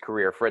part of his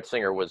career, Fred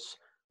Singer was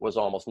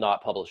almost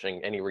not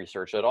publishing any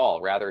research at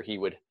all. Rather, he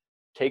would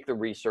take the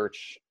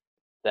research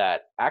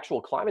that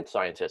actual climate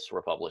scientists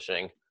were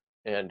publishing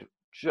and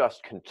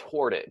just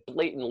contort it,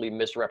 blatantly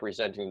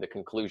misrepresenting the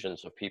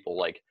conclusions of people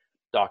like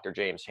Dr.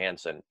 James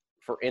Hansen.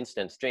 For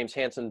instance, James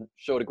Hansen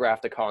showed a graph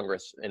to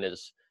Congress in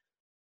his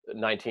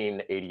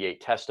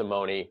 1988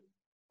 testimony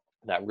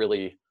that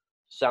really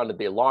sounded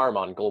the alarm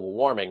on global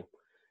warming.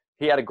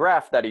 He had a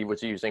graph that he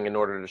was using in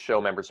order to show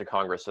members of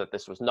Congress that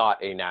this was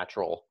not a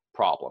natural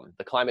problem.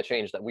 The climate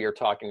change that we are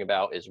talking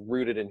about is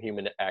rooted in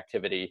human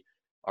activity,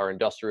 our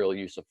industrial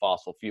use of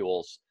fossil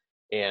fuels,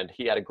 and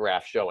he had a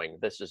graph showing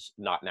this is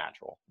not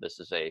natural. This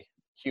is a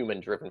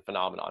human-driven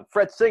phenomenon.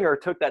 Fred Singer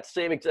took that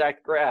same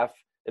exact graph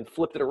and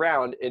flipped it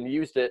around and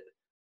used it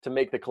to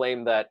make the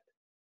claim that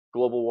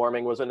global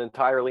warming was an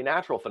entirely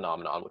natural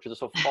phenomenon, which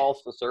is a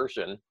false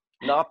assertion,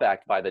 not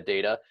backed by the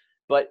data,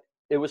 but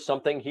it was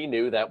something he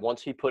knew that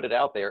once he put it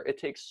out there, it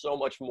takes so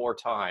much more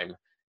time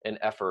and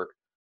effort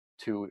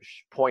to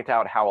point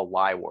out how a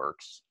lie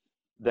works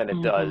than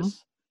it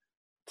does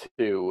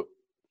to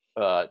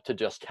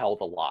just tell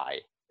the lie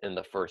in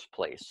the first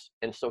place.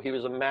 And so he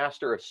was a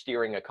master of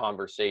steering a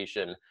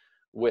conversation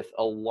with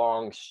a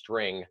long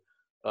string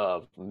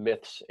of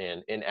myths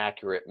and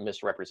inaccurate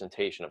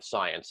misrepresentation of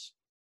science.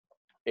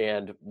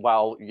 And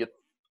while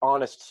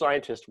honest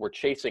scientists were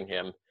chasing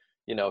him,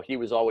 he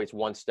was always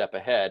one step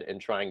ahead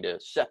and trying to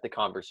set the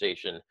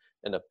conversation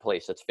in a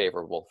place that's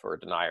favorable for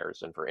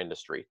deniers and for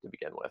industry to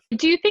begin with.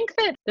 Do you think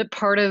that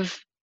part of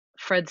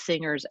Fred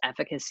Singer's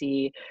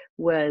efficacy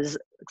was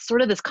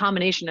sort of this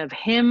combination of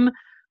him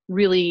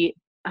really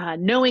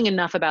knowing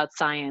enough about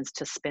science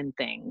to spin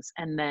things,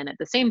 and then at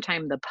the same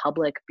time the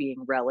public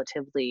being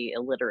relatively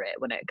illiterate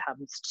when it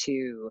comes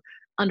to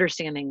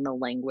understanding the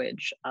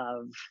language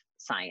of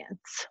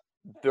science?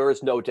 There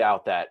is no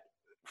doubt that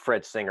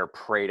Fred Singer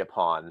preyed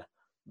upon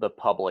the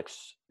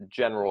public's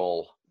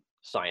general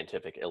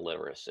scientific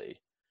illiteracy.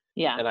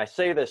 Yeah. And I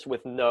say this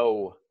with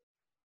no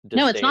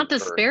it's not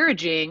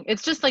disparaging.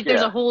 It's just like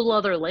there's a whole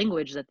other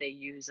language that they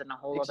use and a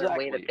whole other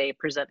way that they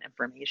present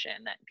information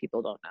that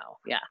people don't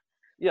know.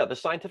 Yeah, the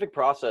scientific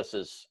process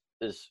is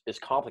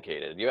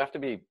complicated. You have to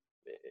be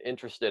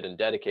interested and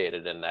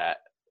dedicated in that,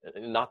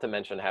 not to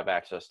mention have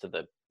access to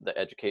the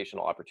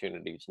educational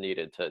opportunities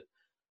needed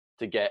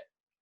to get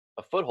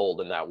a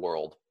foothold in that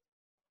world.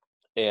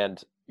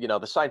 And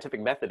the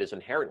scientific method is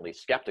inherently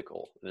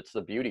skeptical. It's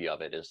the beauty of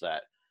it, is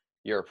that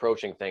you're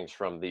approaching things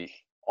from the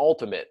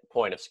ultimate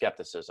point of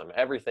skepticism.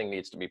 Everything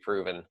needs to be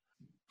proven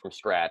from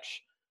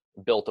scratch,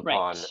 built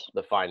upon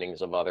the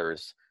findings of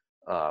others.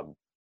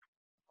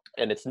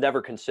 And it's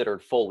never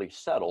considered fully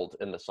settled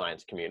in the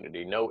science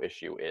community. No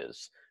issue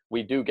is.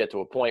 We do get to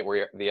a point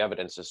where the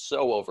evidence is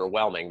so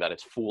overwhelming that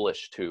it's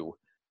foolish to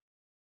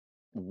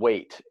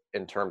wait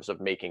in terms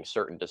of making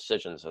certain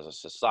decisions as a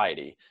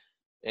society.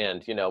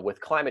 And, with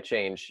climate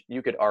change,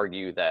 you could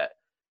argue that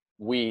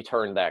we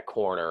turned that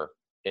corner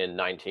in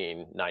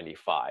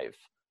 1995.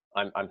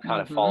 I'm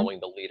kind of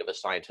following the lead of a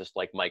scientist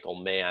like Michael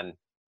Mann,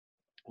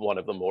 one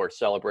of the more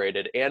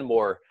celebrated and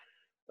more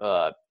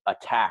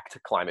attacked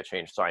climate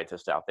change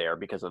scientists out there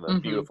because of the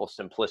beautiful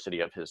simplicity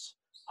of his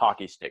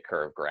hockey stick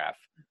curve graph.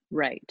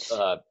 Right.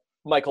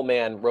 Michael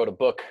Mann wrote a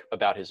book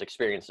about his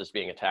experiences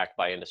being attacked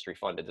by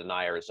industry-funded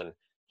deniers, and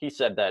he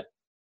said that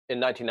in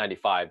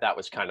 1995, that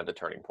was kind of the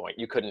turning point.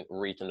 You couldn't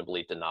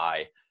reasonably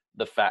deny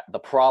the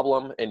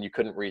problem, and you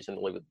couldn't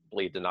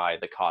reasonably deny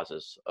the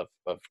causes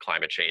of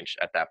climate change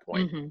at that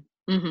point.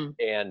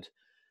 And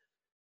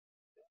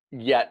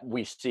yet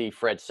we see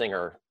Fred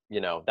Singer,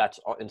 that's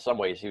in some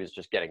ways he was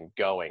just getting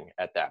going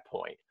at that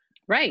point.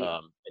 Right.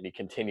 And he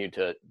continued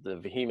to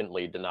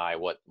vehemently deny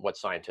what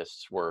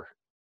scientists were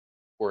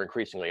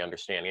increasingly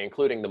understanding,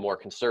 including the more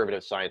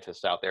conservative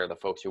scientists out there, the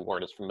folks who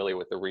weren't as familiar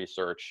with the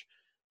research.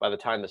 By the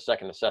time the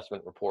second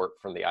assessment report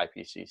from the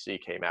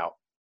IPCC came out,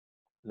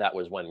 that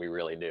was when we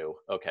really knew,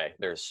 okay,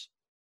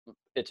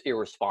 it's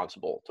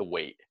irresponsible to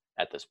wait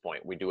at this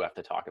point. We do have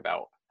to talk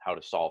about how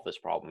to solve this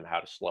problem, how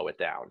to slow it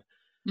down.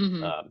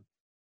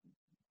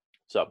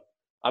 So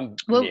I'm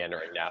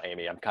meandering now,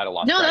 Amy. I'm kind of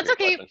lost. No, that's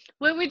okay.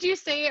 What would you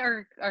say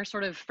are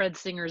sort of Fred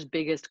Singer's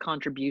biggest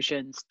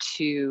contributions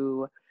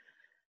to,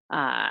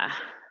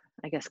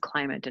 I guess,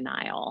 climate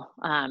denial.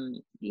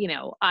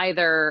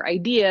 Either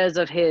ideas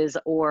of his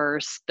or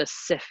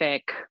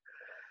specific,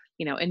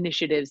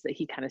 initiatives that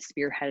he kind of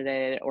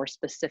spearheaded or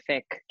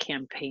specific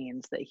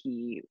campaigns that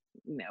he,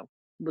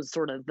 was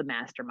sort of the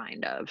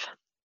mastermind of.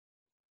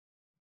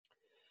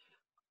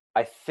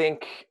 I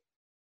think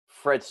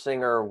Fred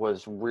Singer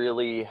was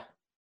really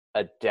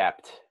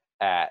adept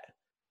at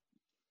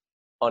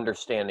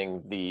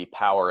understanding the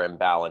power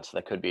imbalance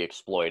that could be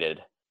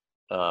exploited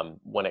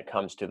when it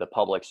comes to the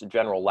public's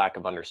general lack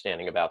of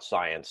understanding about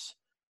science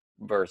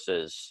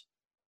versus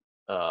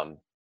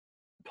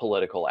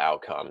political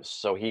outcomes.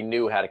 So he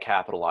knew how to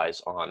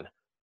capitalize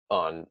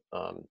on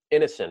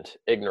innocent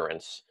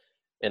ignorance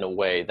in a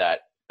way that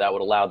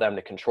would allow them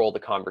to control the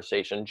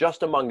conversation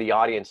just among the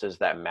audiences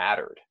that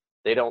mattered.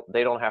 They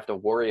don't have to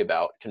worry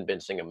about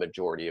convincing a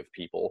majority of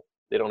people.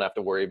 They don't have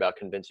to worry about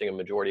convincing a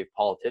majority of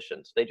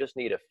politicians. They just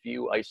need a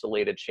few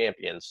isolated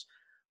champions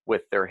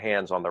with their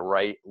hands on the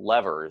right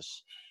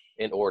levers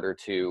in order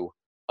to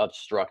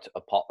obstruct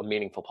a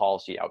meaningful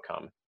policy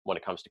outcome when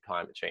it comes to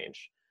climate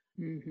change.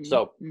 Mm-hmm.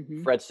 So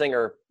Fred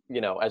Singer,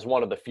 as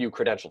one of the few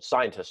credentialed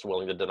scientists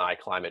willing to deny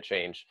climate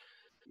change,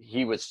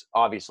 he was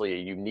obviously a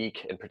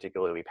unique and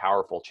particularly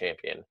powerful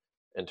champion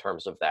in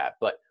terms of that.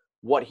 But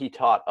what he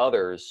taught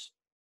others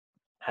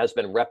has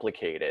been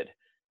replicated,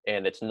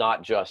 and it's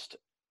not just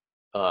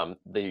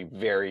the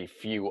very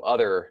few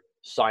other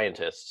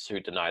scientists who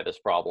deny this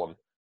problem,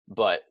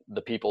 but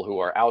the people who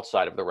are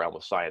outside of the realm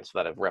of science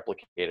that have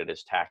replicated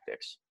his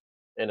tactics.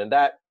 And in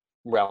that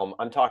realm,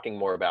 I'm talking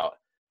more about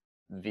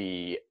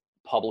the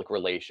public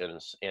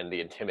relations and the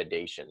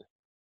intimidation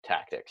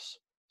tactics.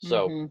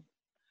 So,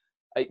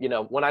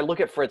 when I look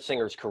at Fred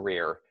Singer's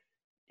career,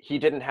 he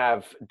didn't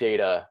have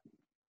data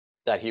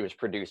that he was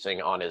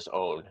producing on his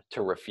own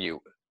to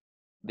refute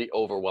the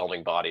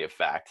overwhelming body of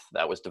facts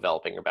that was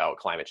developing about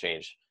climate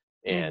change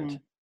and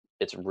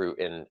its root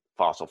in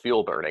fossil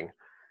fuel burning.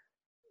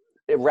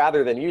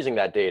 Rather than using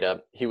that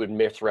data, he would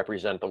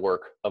misrepresent the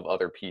work of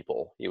other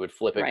people. He would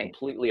flip it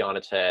completely on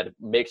its head,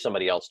 make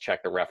somebody else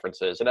check the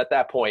references. And at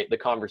that point, the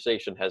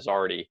conversation has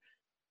already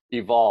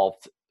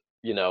evolved,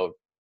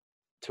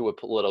 to a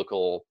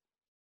political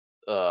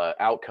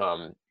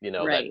outcome,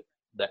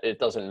 that it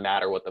doesn't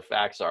matter what the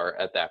facts are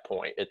at that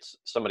point. It's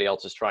somebody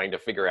else is trying to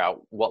figure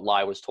out what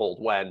lie was told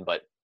when,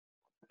 but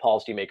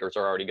policymakers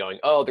are already going,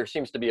 oh, there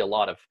seems to be a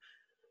lot of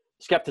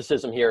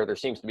skepticism here. There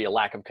seems to be a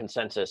lack of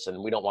consensus,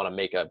 and we don't want to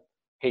make a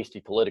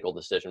hasty political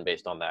decision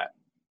based on that.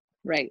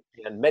 Right.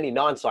 And many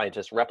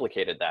non-scientists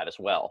replicated that as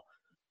well.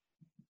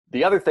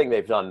 The other thing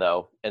they've done,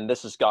 though, and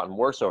this has gotten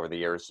worse over the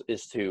years,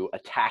 is to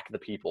attack the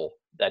people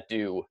that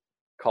do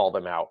call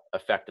them out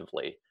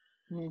effectively.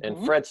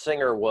 And Fred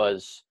Singer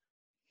was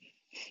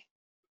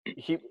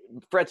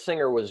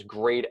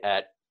great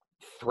at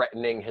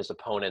threatening his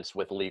opponents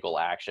with legal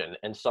action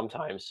and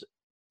sometimes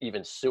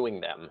even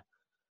suing them.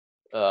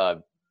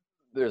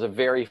 There's a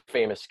very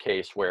famous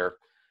case where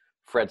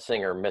Fred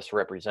Singer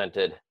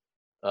misrepresented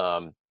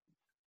the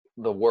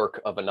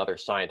work of another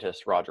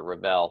scientist, Roger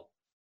Revelle,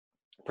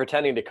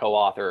 pretending to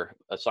co-author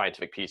a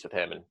scientific piece with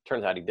him, and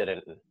turns out he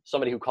didn't. And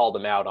somebody who called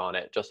him out on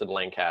it, Justin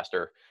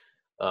Lancaster,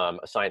 a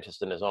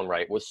scientist in his own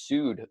right, was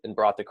sued and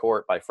brought to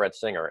court by Fred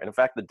Singer. And in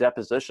fact, the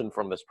deposition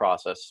from this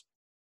process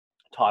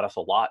taught us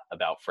a lot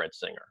about Fred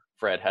Singer.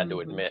 Fred had to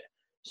admit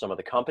some of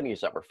the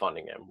companies that were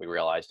funding him. We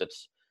realized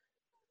it's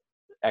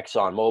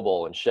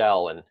ExxonMobil and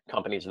Shell and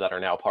companies that are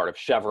now part of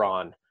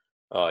Chevron,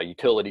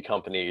 utility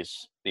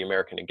companies, the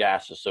American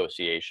Gas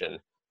Association.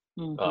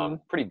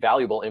 Pretty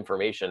valuable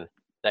information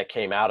that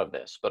came out of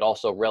this, but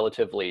also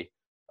relatively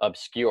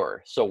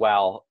obscure. So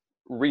while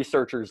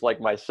researchers like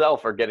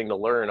myself are getting to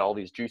learn all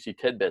these juicy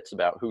tidbits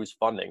about who's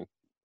funding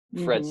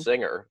Fred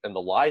Singer and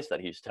the lies that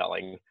he's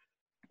telling,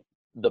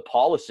 the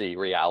policy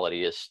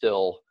reality is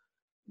still,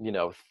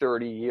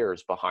 30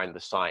 years behind the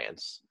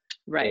science.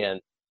 Right.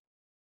 And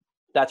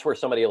that's where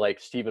somebody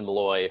like Stephen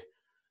Malloy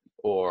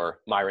or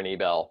Myron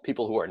Ebell,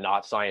 people who are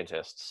not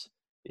scientists,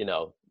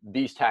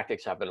 these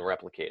tactics have been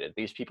replicated.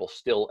 These people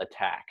still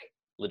attack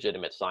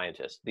legitimate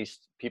scientists. These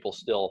people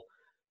still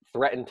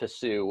threaten to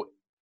sue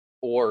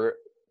or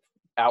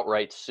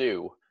outright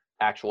sue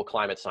actual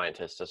climate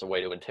scientists as a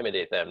way to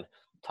intimidate them,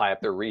 tie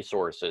up their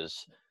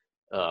resources,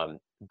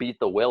 beat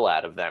the will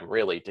out of them,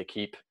 really, to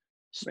keep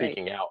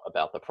speaking out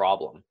about the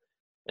problem.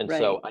 And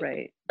so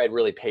I'd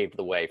really paved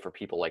the way for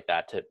people like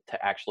that to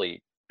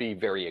actually be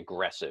very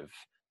aggressive.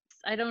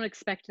 I don't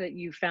expect that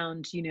you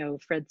found,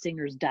 Fred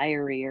Singer's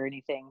diary or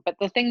anything, but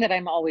the thing that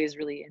I'm always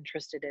really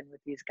interested in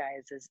with these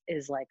guys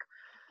is like,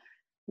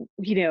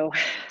 the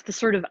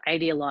sort of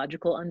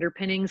ideological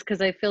underpinnings,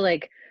 because I feel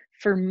like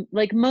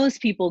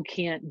most people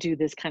can't do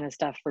this kind of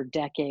stuff for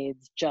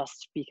decades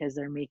just because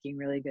they're making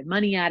really good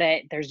money at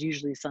it. There's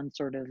usually some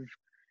sort of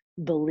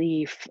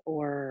belief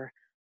or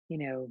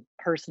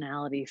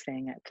personality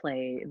thing at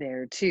play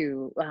there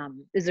too.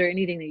 Is there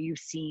anything that you've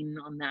seen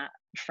on that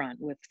front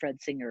with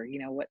Fred Singer?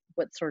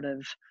 What sort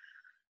of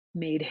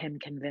made him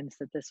convinced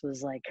that this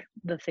was like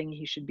the thing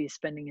he should be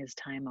spending his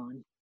time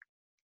on?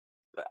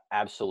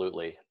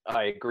 Absolutely.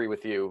 I agree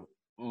with you.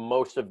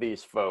 Most of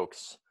these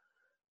folks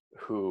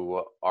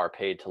who are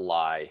paid to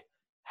lie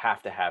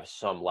have to have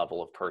some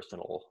level of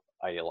personal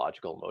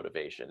ideological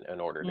motivation in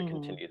order to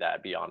continue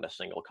that beyond a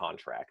single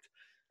contract.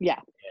 Yeah.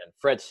 And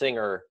Fred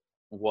Singer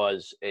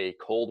was a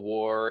Cold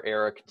War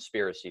era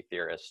conspiracy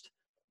theorist.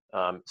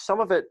 Some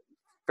of it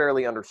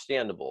fairly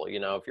understandable. You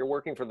know, if you're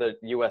working for the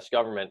US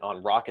government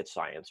on rocket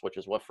science, which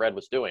is what Fred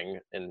was doing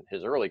in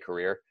his early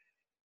career,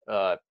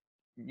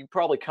 you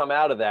probably come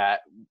out of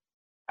that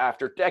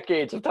after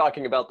decades of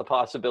talking about the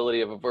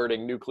possibility of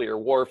averting nuclear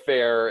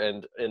warfare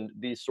and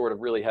these sort of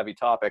really heavy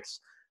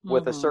topics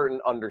with a certain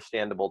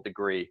understandable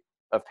degree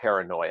of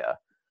paranoia.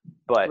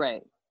 But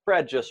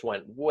Fred just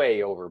went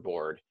way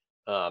overboard.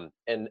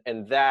 And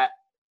that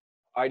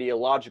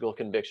ideological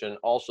conviction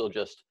also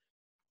just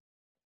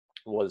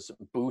was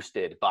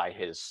boosted by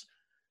his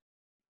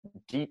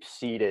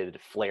deep-seated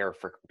flair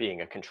for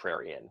being a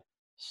contrarian.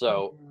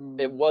 So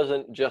it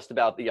wasn't just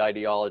about the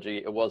ideology.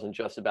 It wasn't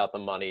just about the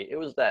money. It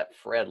was that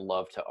Fred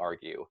loved to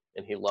argue,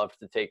 and he loved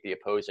to take the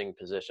opposing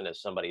position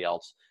as somebody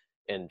else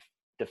and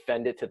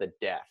defend it to the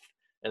death.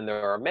 And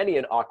there are many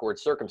an awkward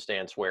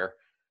circumstance where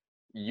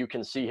you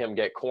can see him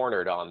get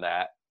cornered on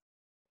that.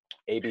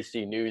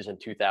 ABC News in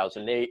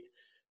 2008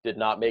 did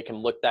not make him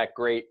look that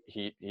great.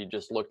 He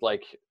just looked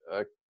like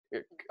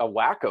a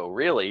wacko,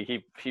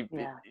 really.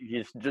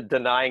 He's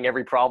denying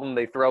every problem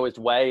they throw his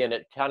way, and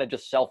it kind of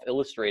just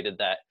self-illustrated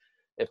that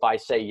if I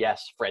say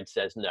yes, Fred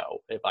says no.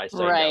 If I say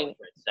no, Fred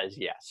says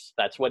yes.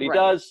 That's what he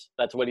does.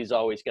 That's what he's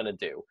always going to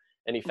do.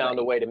 And he found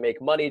a way to make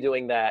money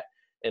doing that,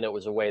 and it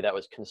was a way that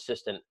was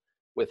consistent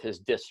with his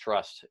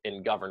distrust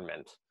in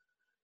government.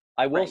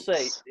 I will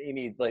say,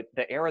 Amy, like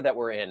the era that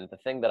we're in, the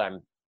thing that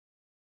I'm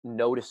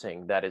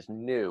noticing that is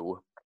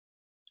new,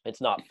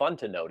 it's not fun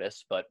to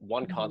notice, but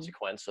one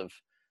consequence of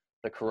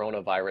the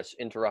coronavirus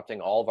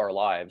interrupting all of our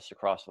lives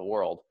across the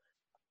world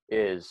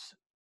is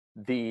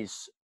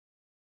these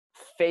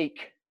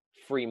fake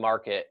free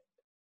market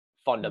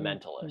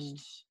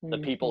fundamentalists, the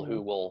people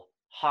who will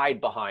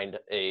hide behind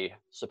a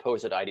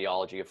supposed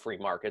ideology of free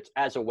markets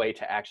as a way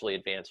to actually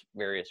advance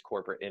various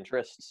corporate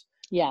interests.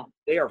 Yeah.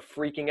 They are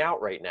freaking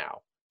out right now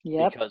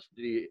because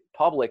the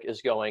public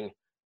is going,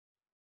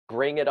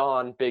 bring it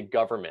on, big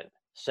government.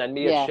 Send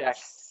me a check.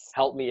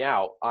 Help me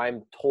out.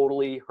 I'm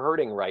totally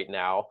hurting right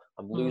now.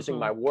 I'm losing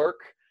my work.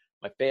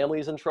 My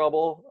family's in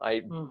trouble.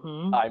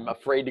 I'm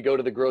afraid to go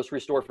to the grocery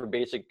store for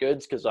basic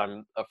goods because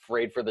I'm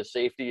afraid for the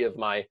safety of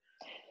my,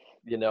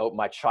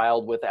 my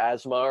child with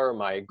asthma or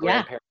my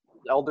grandparents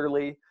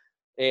elderly.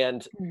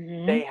 And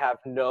they have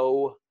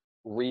no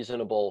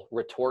reasonable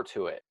retort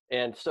to it.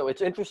 And so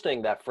it's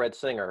interesting that Fred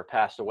Singer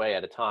passed away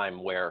at a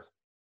time where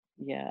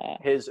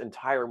his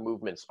entire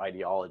movement's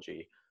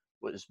ideology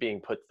was being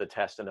put to the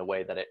test in a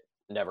way that it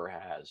never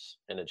has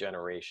in a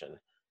generation.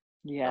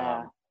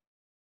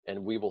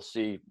 And we will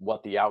see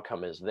what the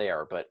outcome is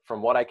there. But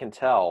from what I can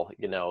tell,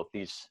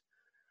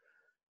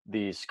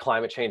 these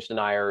climate change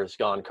deniers,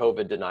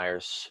 COVID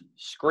deniers,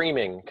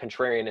 screaming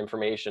contrarian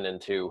information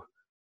into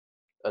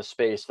a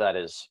space that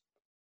is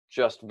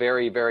just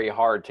very, very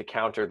hard to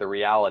counter the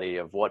reality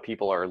of what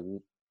people are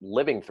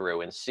living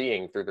through and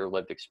seeing through their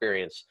lived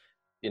experience.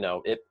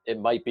 It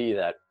might be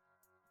that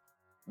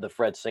the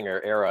Fred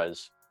Singer era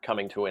is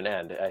coming to an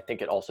end. I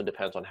think it also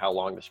depends on how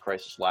long this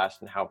crisis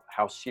lasts and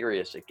how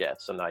serious it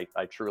gets. And I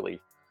truly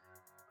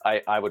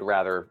would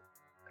rather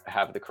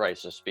have the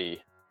crisis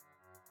be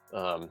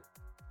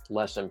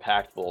less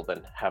impactful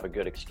than have a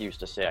good excuse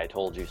to say I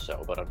told you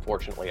so. But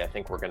unfortunately, I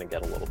think we're going to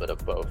get a little bit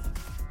of both.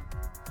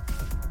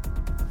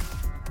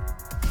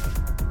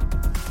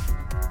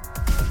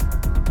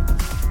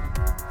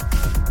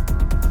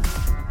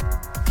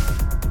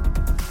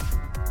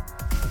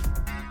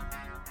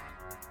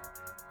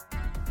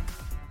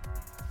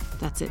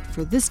 That's it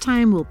for this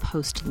time. We'll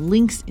post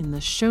links in the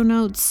show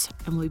notes,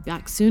 and we'll be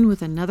back soon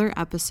with another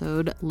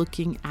episode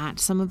looking at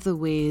some of the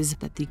ways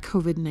that the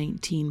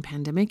COVID-19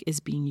 pandemic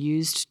is being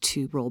used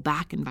to roll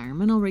back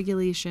environmental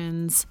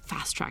regulations,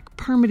 fast-track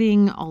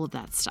permitting, all of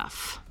that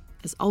stuff.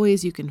 As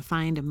always, you can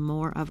find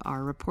more of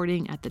our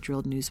reporting at the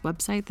Drilled News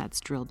website.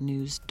 That's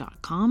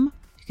drillednews.com.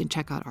 You can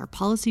check out our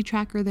policy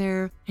tracker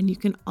there, and you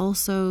can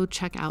also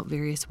check out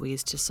various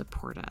ways to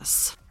support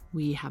us.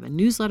 We have a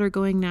newsletter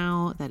going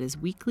now that is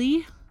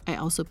weekly. I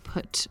also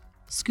put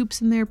scoops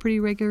in there pretty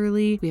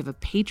regularly. We have a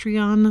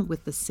Patreon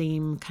with the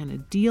same kind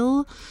of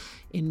deal.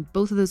 In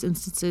both of those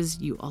instances,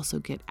 you also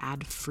get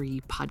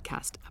ad-free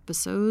podcast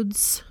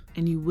episodes,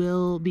 and you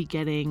will be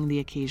getting the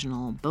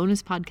occasional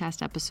bonus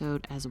podcast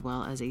episode as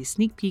well as a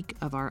sneak peek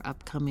of our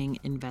upcoming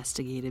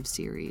investigative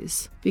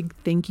series. Big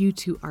thank you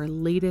to our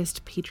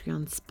latest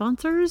Patreon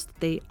sponsors.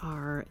 They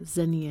are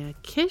Xenia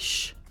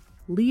Kish,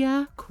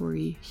 Leah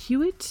Corey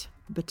Hewitt,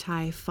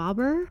 Batai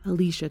Faber,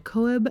 Alicia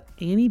Coeb,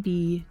 Annie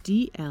B,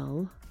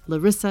 DL,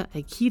 Larissa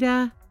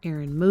Akita,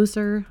 Aaron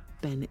Moser,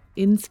 Ben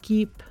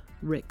Inskeep,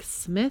 Rick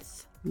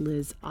Smith,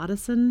 Liz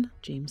Otteson,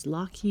 James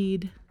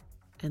Lockheed,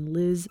 and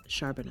Liz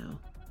Charbonneau.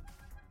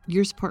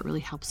 Your support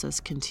really helps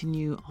us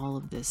continue all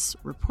of this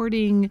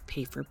reporting,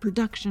 pay for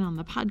production on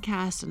the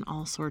podcast, and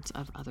all sorts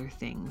of other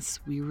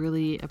things. We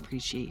really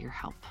appreciate your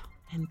help.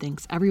 And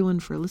thanks everyone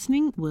for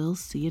listening. We'll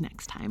see you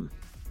next time.